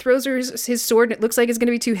 he throws her his sword and it looks like it's going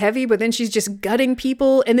to be too heavy, but then she's just gutting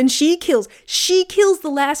people. And then she kills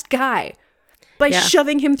the last guy by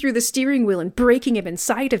shoving him through the steering wheel and breaking him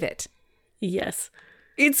inside of it. Yes.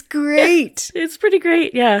 It's great. It's pretty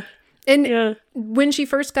great, yeah. And when she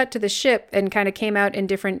first got to the ship and kind of came out in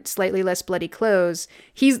different, slightly less bloody clothes,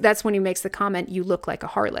 that's when he makes the comment, "You look like a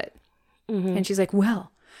harlot." Mm-hmm. And she's like,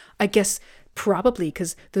 "Well, I guess probably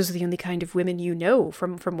because those are the only kind of women you know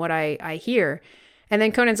from what I hear." And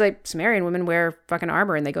then Conan's like, "Sumerian women wear fucking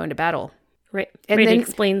armor and they go into battle." Right. And then he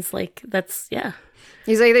explains that's, yeah.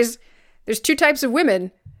 He's like, there's 2 types of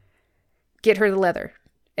women. Get her the leather.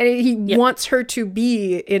 And he wants her to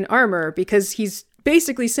be in armor because he's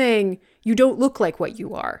basically saying, you don't look like what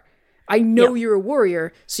you are. I know you're a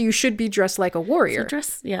warrior, so you should be dressed like a warrior.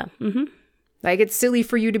 Mm-hmm. It's silly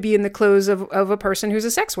for you to be in the clothes of a person who's a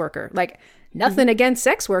sex worker. Nothing against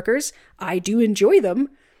sex workers. I do enjoy them.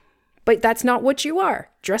 But that's not what you are.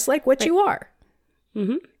 Dress like what you are.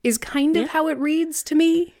 Mm-hmm. Is kind of how it reads to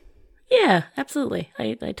me. Yeah, absolutely.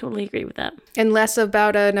 I totally agree with that. And less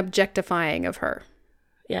about an objectifying of her.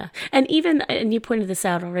 Yeah. And you pointed this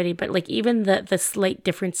out already, but even the slight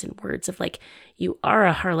difference in words of you are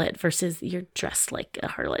a harlot versus you're dressed like a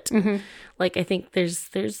harlot. Mm-hmm. I think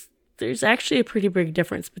there's actually a pretty big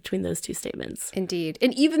difference between those two statements. Indeed.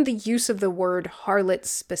 And even the use of the word harlot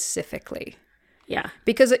specifically. Yeah.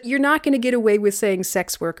 Because you're not going to get away with saying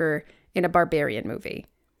sex worker in a barbarian movie.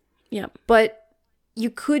 Yeah. But you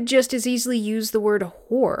could just as easily use the word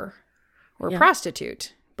whore or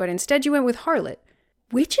prostitute. But instead you went with harlot.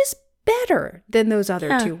 Which is better than those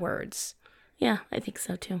other 2 words. Yeah, I think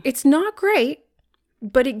so too. It's not great,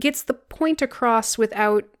 but it gets the point across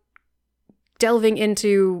without delving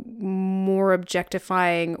into more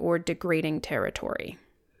objectifying or degrading territory.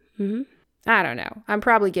 Mm-hmm. I don't know. I'm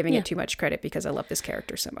probably giving it too much credit because I love this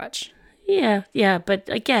character so much. Yeah, but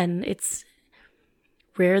again, it's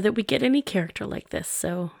rare that we get any character like this,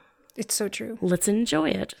 so... It's so true. Let's enjoy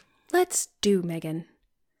it. Let's do, Megan.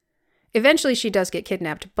 Eventually she does get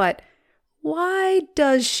kidnapped, but why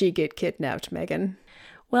does she get kidnapped, Megan?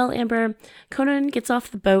 Well, Amber, Conan gets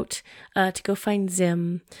off the boat to go find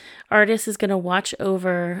Zim. Artus is going to watch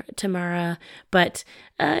over Tamara, but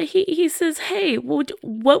he says, hey,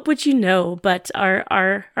 what would you know? But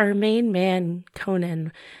our main man,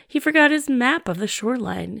 Conan, he forgot his map of the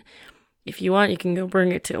shoreline. If you want, you can go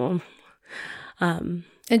bring it to him.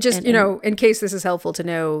 And just, in case this is helpful to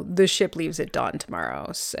know, the ship leaves at dawn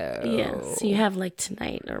tomorrow, so... Yeah, so you have,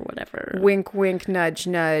 tonight or whatever. Wink, wink, nudge,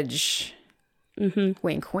 nudge. Mm-hmm.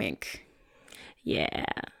 Wink, wink. Yeah.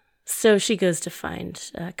 So she goes to find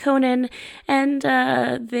Conan, and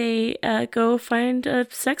they go find a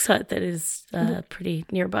sex hut that is pretty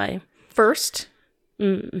nearby. First,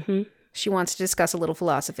 she wants to discuss a little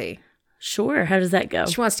philosophy. Sure, how does that go?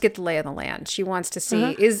 She wants to get the lay of the land. She wants to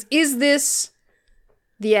see, is this...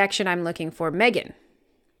 the action I'm looking for, Megan.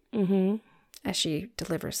 Mm-hmm. As she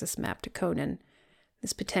delivers this map to Conan,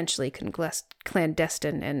 this potentially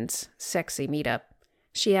clandestine and sexy meetup.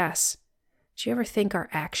 She asks, "Do you ever think our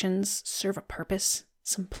actions serve a purpose,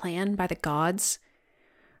 some plan by the gods?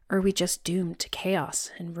 Or are we just doomed to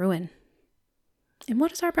chaos and ruin?" And what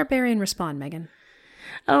does our barbarian respond, Megan?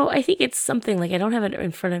 Oh, I think it's something like, I don't have it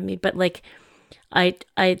in front of me, but like, I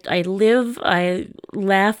live, I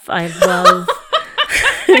laugh, I love.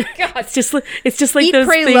 God. It's just like Eat, those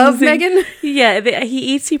pray, things. love, Megan? Yeah,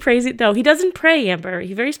 he eats, he prays. No, he doesn't pray, Amber.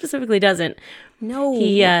 He very specifically doesn't. No.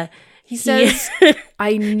 He says,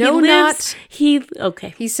 "I know not."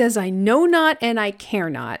 Okay. He says, "I know not and I care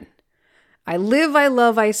not. I live, I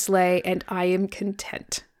love, I slay, and I am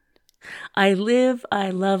content." I live, I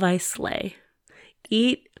love, I slay.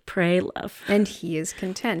 Eat, pray, love. And he is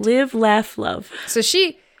content. Live, laugh, love. So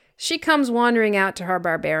she comes wandering out to her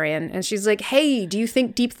barbarian, and she's like, "Hey, do you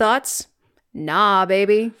think deep thoughts?" "Nah,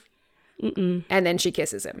 baby." Mm-mm. And then she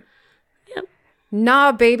kisses him. Yep.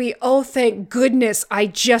 "Nah, baby. Oh, thank goodness. I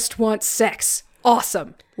just want sex.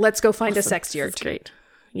 Awesome. Let's go find a sex yurt." That's great.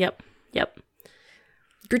 Yep.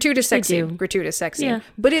 Gratuitous sex scene. Gratuitous sex scene. Yeah.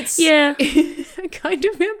 But it's... Yeah.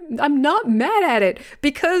 I'm not mad at it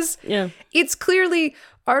because it's clearly...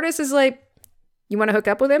 Artis is like, "You want to hook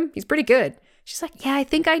up with him? He's pretty good." She's like, "Yeah, I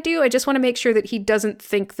think I do. I just want to make sure that he doesn't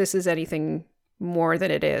think this is anything more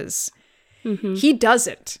than it is." Mm-hmm. He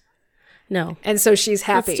doesn't. No. And so she's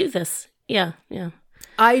happy. Let's do this. Yeah.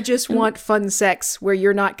 "I just want fun sex where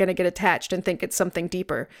you're not going to get attached and think it's something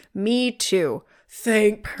deeper." "Me too."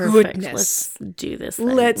 "Thank goodness. Let's do this.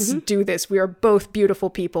 Let's do this. We are both beautiful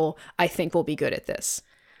people. I think we'll be good at this."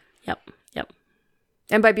 Yep.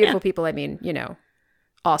 And by beautiful people, I mean,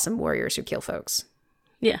 awesome warriors who kill folks.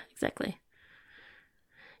 Yeah, exactly.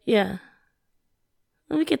 Yeah.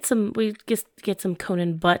 We get some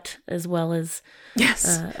Conan butt as well as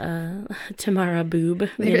yes, Tamara boob.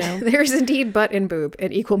 There's indeed butt and boob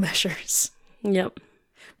in equal measures. Yep.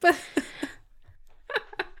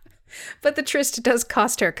 But the tryst does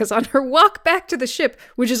cost her, because on her walk back to the ship,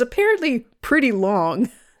 which is apparently pretty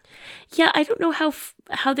long. Yeah, I don't know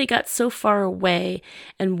how they got so far away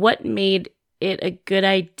and what made it a good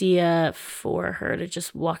idea for her to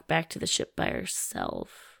just walk back to the ship by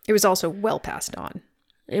herself. It was also well past dawn.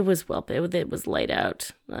 It was light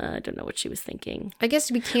out. I don't know what she was thinking. I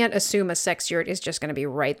guess we can't assume a sex yurt is just going to be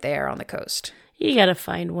right there on the coast. You gotta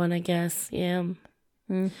find one, I guess. Yeah.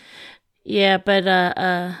 Yeah, but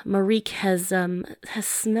Marique has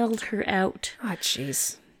smelled her out. Oh,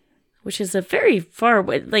 jeez. Which is a very far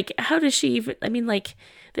away. Like, how does she even? I mean, like,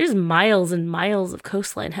 there's miles and miles of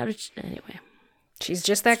coastline. How did she? Anyway. She's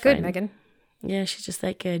just that good, Megan. Yeah, she's just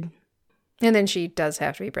that good. And then she does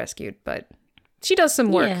have to be rescued, but she does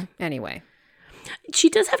some work anyway. She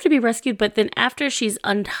does have to be rescued, but then after she's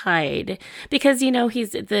untied, because Zim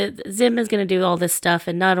is going to do all this stuff,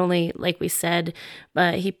 and not only, like we said,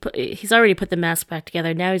 but he's already put the mask back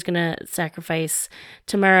together. Now he's going to sacrifice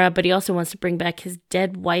Tamara, but he also wants to bring back his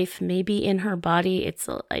dead wife, maybe in her body. It's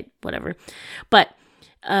whatever, but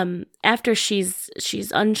after she's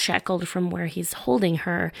unshackled from where he's holding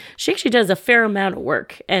her, she actually does a fair amount of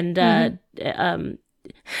work and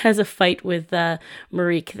has a fight with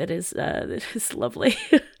Marique that is lovely.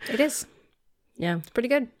 It is. Yeah. It's pretty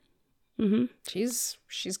good. Mm-hmm.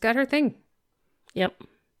 She's got her thing. Yep.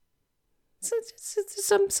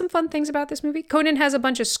 Some fun things about this movie. Conan has a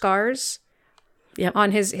bunch of scars. Yep.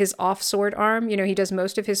 On his off sword arm. He does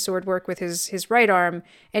most of his sword work with his right arm,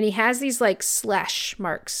 and he has these like slash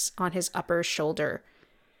marks on his upper shoulder.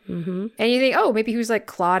 Mm-hmm. And you think, oh, maybe he was like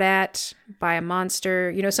clawed at by a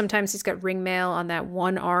monster. Sometimes he's got ring mail on that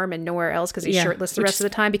one arm and nowhere else because he's shirtless the rest of the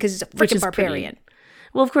time because he's a freaking barbarian.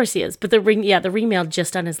 Well, of course he is. But the ring mail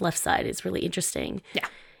just on his left side is really interesting. Yeah.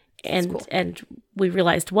 And we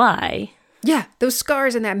realized why. Yeah, those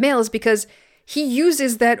scars in that mail is because he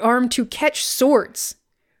uses that arm to catch swords.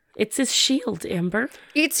 It's his shield, Amber.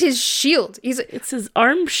 It's his shield. It's his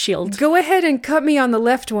arm shield. Go ahead and cut me on the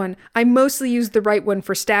left one. I mostly use the right one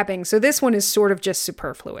for stabbing, so this one is sort of just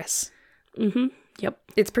superfluous. Mm-hmm. Yep.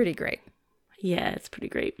 It's pretty great. Yeah, it's pretty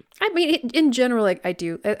great. I mean, in general, like I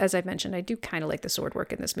do, as I mentioned, I do kind of like the sword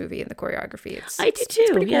work in this movie and the choreography. I do too.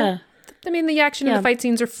 Cool. Yeah. I mean, the action and the fight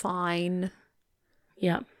scenes are fine.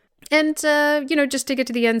 Yeah. And, just to get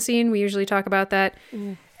to the end scene, we usually talk about that.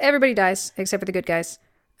 Everybody dies, except for the good guys.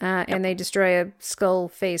 And they destroy a skull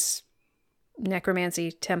face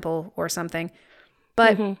necromancy temple or something.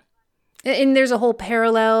 But and there's a whole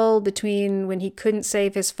parallel between when he couldn't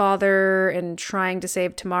save his father and trying to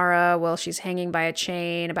save Tamara while she's hanging by a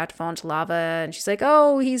chain about to fall into lava. And she's like,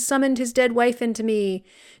 oh, he's summoned his dead wife into me.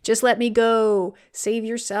 Just let me go. Save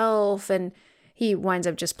yourself. And he winds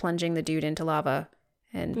up just plunging the dude into lava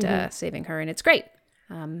and saving her. And it's great.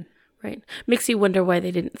 Right. Makes you wonder why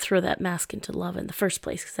they didn't throw that mask into lava in the first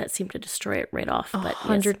place, because that seemed to destroy it right off. But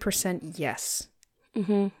 100% yes.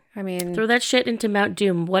 Mm-hmm. I mean... Throw that shit into Mount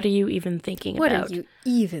Doom. What are you even thinking about? What are you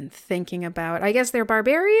even thinking about? I guess they're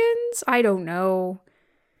barbarians? I don't know.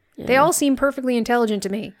 Yeah. They all seem perfectly intelligent to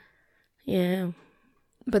me. Yeah.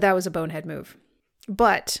 But that was a bonehead move.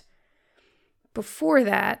 But before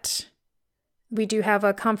that, we do have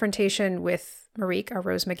a confrontation with Marique, our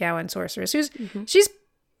Rose McGowan sorceress, who's she's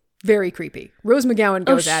very creepy. Rose McGowan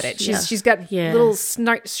goes at it. She's got little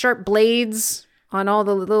sharp blades on all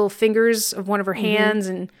the little fingers of one of her hands,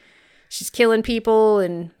 and she's killing people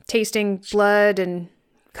and tasting blood and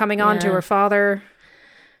coming on to her father.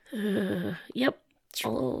 Yep.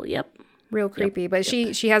 Oh, yep. Real creepy. But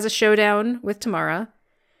she has a showdown with Tamara.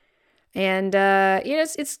 And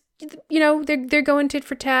it's they're going tit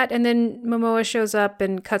for tat, and then Momoa shows up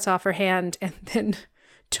and cuts off her hand, and then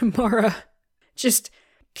Tamara just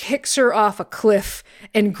kicks her off a cliff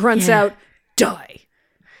and grunts out, "Die."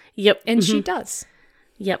 Yep. And she does.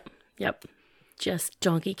 Yep. Just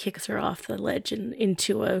donkey kicks her off the ledge and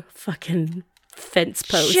into a fucking fence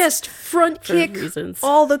post. Just front kick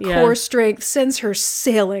all the core strength, sends her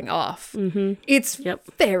sailing off. It's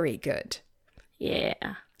very good. Yeah.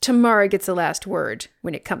 Tamara gets the last word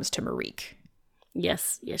when it comes to Marique.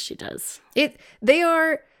 Yes, she does. They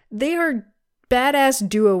are badass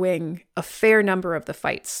duoing a fair number of the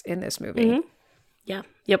fights in this movie. Yeah.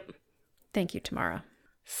 Yep. Thank you, Tamara.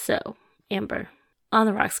 So, Amber, on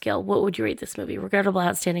the rock scale, what would you rate this movie? Regrettable,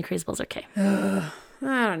 outstanding, crazyballs, or K? I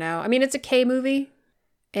don't know. I mean, it's a K movie,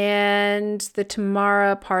 and the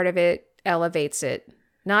Tamara part of it elevates it.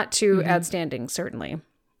 Not too outstanding, certainly.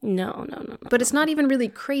 No. But it's not even really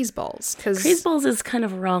Crazeballs. Crazeballs is kind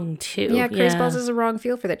of wrong, too. Yeah, Crazeballs is a wrong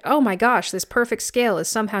feel for that. Oh my gosh, this perfect scale is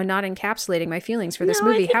somehow not encapsulating my feelings for this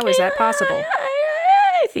movie. How is that possible?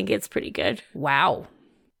 I think it's pretty good. Wow.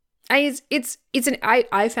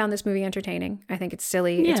 I found this movie entertaining. I think it's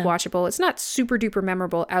silly. Yeah. It's watchable. It's not super duper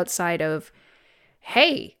memorable outside of,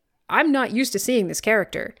 hey, I'm not used to seeing this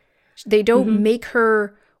character. They don't make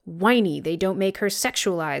her whiny. They don't make her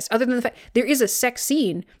sexualized. Other than the fact there is a sex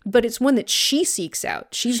scene, but it's one that she seeks out.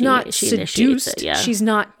 She's not seduced. She's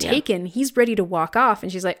not taken. He's ready to walk off,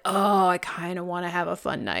 and she's like, "Oh, I kind of want to have a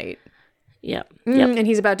fun night." Yep. And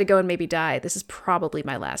he's about to go and maybe die. This is probably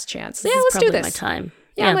my last chance. Let's do this. My time.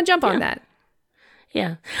 Yeah, I'm gonna jump on that.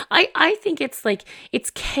 Yeah, I think it's like it's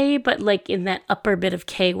K, but like in that upper bit of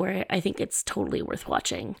K where I think it's totally worth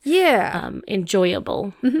watching. Yeah.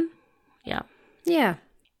 Enjoyable. Yeah. Yeah.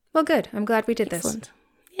 Well, good. I'm glad we did Excellent. This.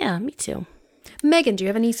 Yeah, me too. Megan, do you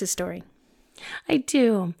have a niece's story? I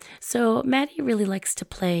do. So Maddie really likes to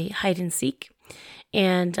play hide and seek.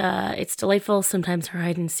 And it's delightful. Sometimes her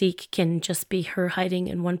hide and seek can just be her hiding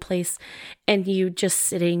in one place and you just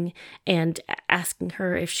sitting and asking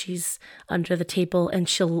her if she's under the table, and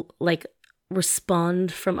she'll like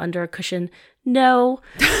respond from under a cushion, "No."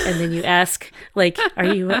 And then you ask, like, are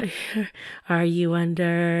you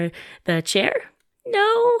under the chair?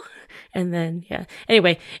 "No." And then,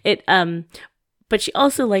 anyway, but she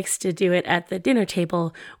also likes to do it at the dinner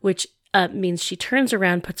table, which means she turns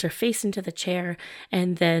around, puts her face into the chair,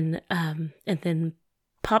 and then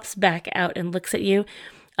pops back out and looks at you.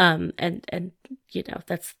 And you know,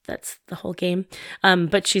 that's the whole game.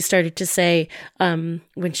 But she started to say,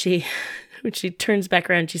 when she turns back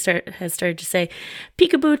around, she has started to say,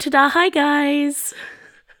 "Peekaboo, ta-da, hi guys."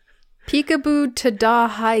 Peekaboo, ta-da,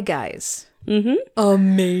 hi guys.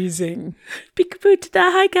 Amazing. Peekaboo,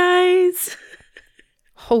 ta-da, hi guys.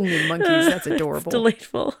 Holy monkeys, that's adorable. It's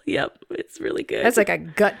delightful. Yep, it's really good. That's like a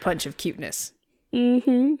gut punch of cuteness.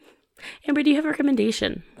 Amber, do you have a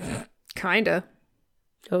recommendation? Kinda.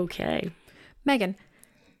 Okay. Megan,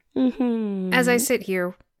 as I sit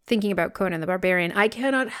here thinking about Conan the Barbarian, I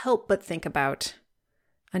cannot help but think about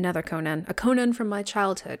another Conan, a Conan from my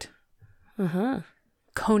childhood.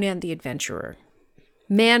 Conan the Adventurer.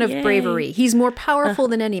 Man of bravery. He's more powerful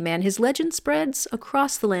than any man. His legend spreads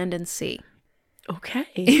across the land and sea. Okay.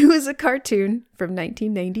 It was a cartoon from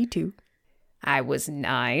 1992. I was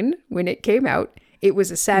 9 when it came out. It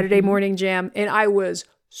was a Saturday morning jam, and I was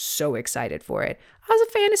so excited for it. I was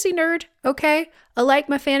a fantasy nerd, okay? I like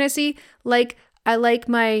my fantasy. I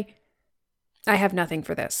have nothing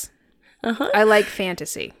for this. I like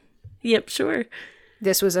fantasy. Yep, sure.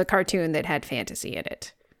 This was a cartoon that had fantasy in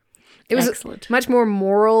it. It was Excellent. Much more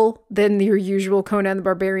moral than your usual Conan the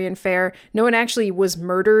Barbarian fare. No one actually was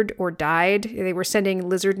murdered or died. They were sending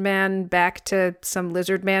Lizard Man back to some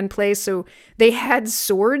Lizard Man place. So they had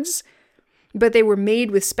swords, but they were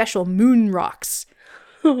made with special moon rocks.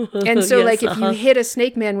 And so if you hit a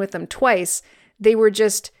snake man with them twice, they were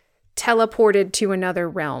just teleported to another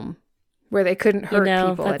realm where they couldn't hurt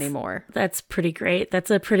people anymore. That's pretty great. That's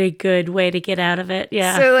a pretty good way to get out of it.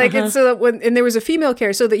 Yeah. So like, and there was a female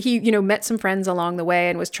character, so that he, met some friends along the way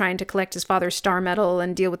and was trying to collect his father's star medal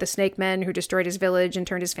and deal with the snake men who destroyed his village and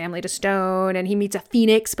turned his family to stone. And he meets a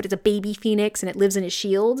phoenix, but it's a baby phoenix and it lives in his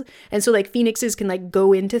shield. And so like phoenixes can like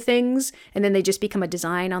go into things and then they just become a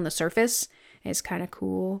design on the surface. And it's kind of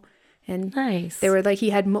cool. And nice. They were like, he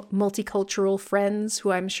had multicultural friends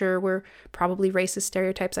who I'm sure were probably racist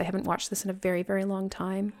stereotypes. I haven't watched this in a very, very long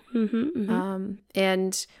time.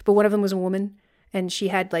 But one of them was a woman and she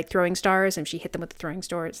had like throwing stars, and if she hit them with the throwing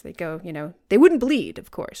stars, they'd go, they wouldn't bleed, of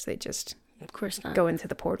course. They just, of course not, go into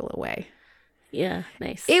the portal away. Yeah.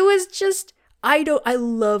 Nice. It was just, I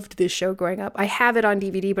loved this show growing up. I have it on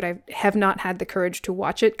DVD, but I have not had the courage to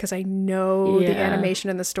watch it because I know the animation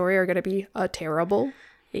and the story are going to be terrible.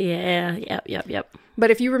 Yeah, yep. But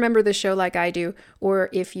if you remember the show like I do, or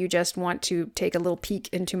if you just want to take a little peek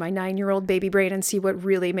into my 9-year-old baby brain and see what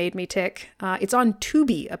really made me tick, it's on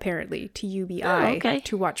Tubi, apparently, Tubi,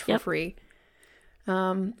 to watch for free.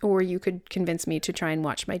 Or you could convince me to try and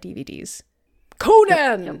watch my DVDs.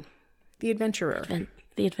 Conan! The Adventurer.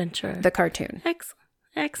 The Adventurer. The cartoon.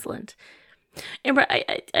 Excellent. Amber,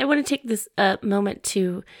 I want to take this moment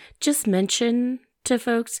to just mention to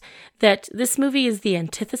folks that this movie is the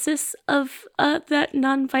antithesis of that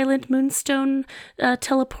non-violent Moonstone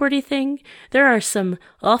teleporty thing. There are some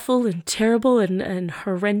awful and terrible and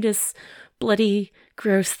horrendous, bloody,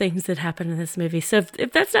 gross things that happen in this movie. So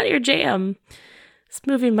if that's not your jam, this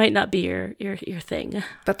movie might not be your thing.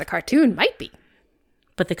 But the cartoon might be.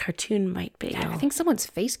 Yeah, I think someone's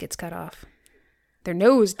face gets cut off. Their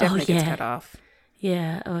nose definitely gets cut off.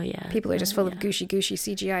 Yeah, oh yeah. People are just full of gushy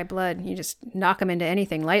CGI blood. You just knock them into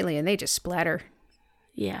anything lightly and they just splatter.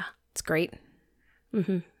 Yeah. It's great.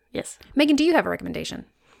 Mm-hmm. Yes. Megan, do you have a recommendation?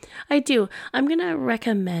 I do. I'm going to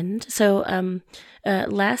recommend, so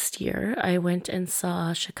last year I went and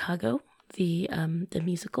saw Chicago, the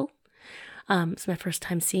musical. It's my first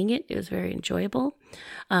time seeing it. It was very enjoyable.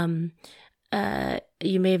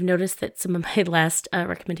 You may have noticed that some of my last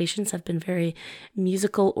recommendations have been very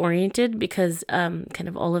musical oriented because kind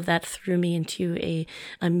of all of that threw me into a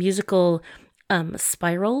musical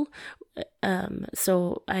spiral.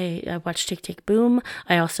 So I watched Tick, Tick, Boom.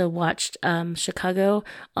 I also watched Chicago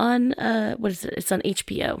on, what is it? It's on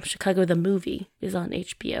HBO. Chicago the movie is on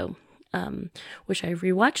HBO. Which I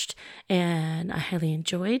rewatched and I highly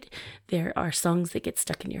enjoyed. There are songs that get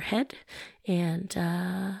stuck in your head, and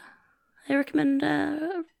I recommend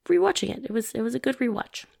rewatching it. It was a good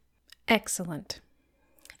rewatch. Excellent.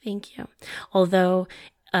 Thank you. Although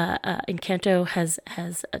Encanto has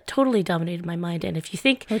totally dominated my mind, and if you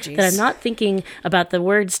think that I'm not thinking about the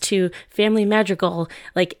words to Family Madrigal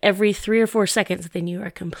like every 3 or 4 seconds, then you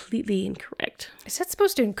are completely incorrect. Is that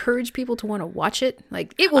supposed to encourage people to want to watch it?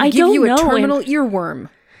 Like, it will give you a terminal earworm.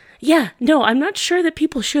 Yeah, no, I'm not sure that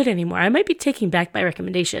people should anymore. I might be taking back my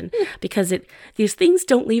recommendation because these things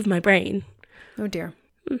don't leave my brain. Oh dear.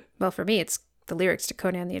 Well, for me, it's the lyrics to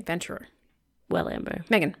Conan the Adventurer. Well, Amber.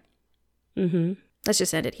 Megan. Mm-hmm. Let's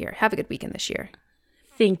just end it here. Have a good weekend this year.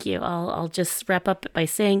 Thank you. I'll just wrap up by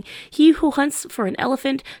saying, he who hunts for an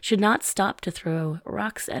elephant should not stop to throw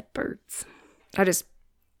rocks at birds. That is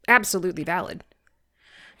absolutely valid.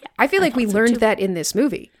 Yeah, I feel like we learned that in this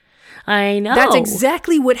movie. I know. That's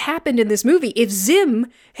exactly what happened in this movie. If Zim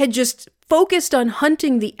had just focused on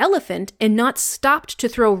hunting the elephant and not stopped to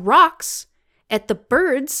throw rocks at the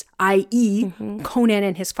birds, i.e. Conan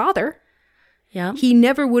and his father, he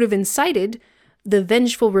never would have incited the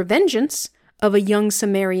vengeful revengeance of a young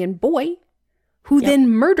Sumerian boy who then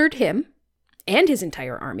murdered him and his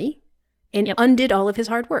entire army and undid all of his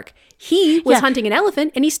hard work. He was hunting an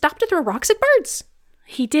elephant and he stopped to throw rocks at birds.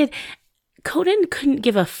 He did. Conan couldn't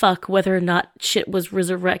give a fuck whether or not shit was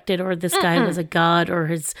resurrected or this guy was a god or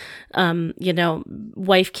his,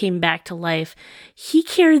 wife came back to life. He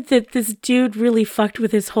cared that this dude really fucked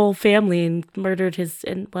with his whole family and murdered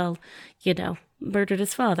murdered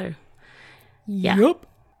his father. Yeah. Yep.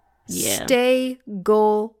 Yeah. Stay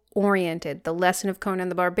goal-oriented. The lesson of Conan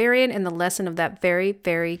the Barbarian and the lesson of that very,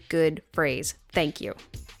 very good phrase. Thank you.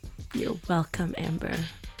 You're welcome, Amber.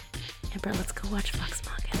 Amber, let's go watch Vox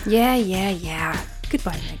Machina. Yeah.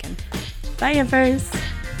 Goodbye, Megan. Bye, Embers.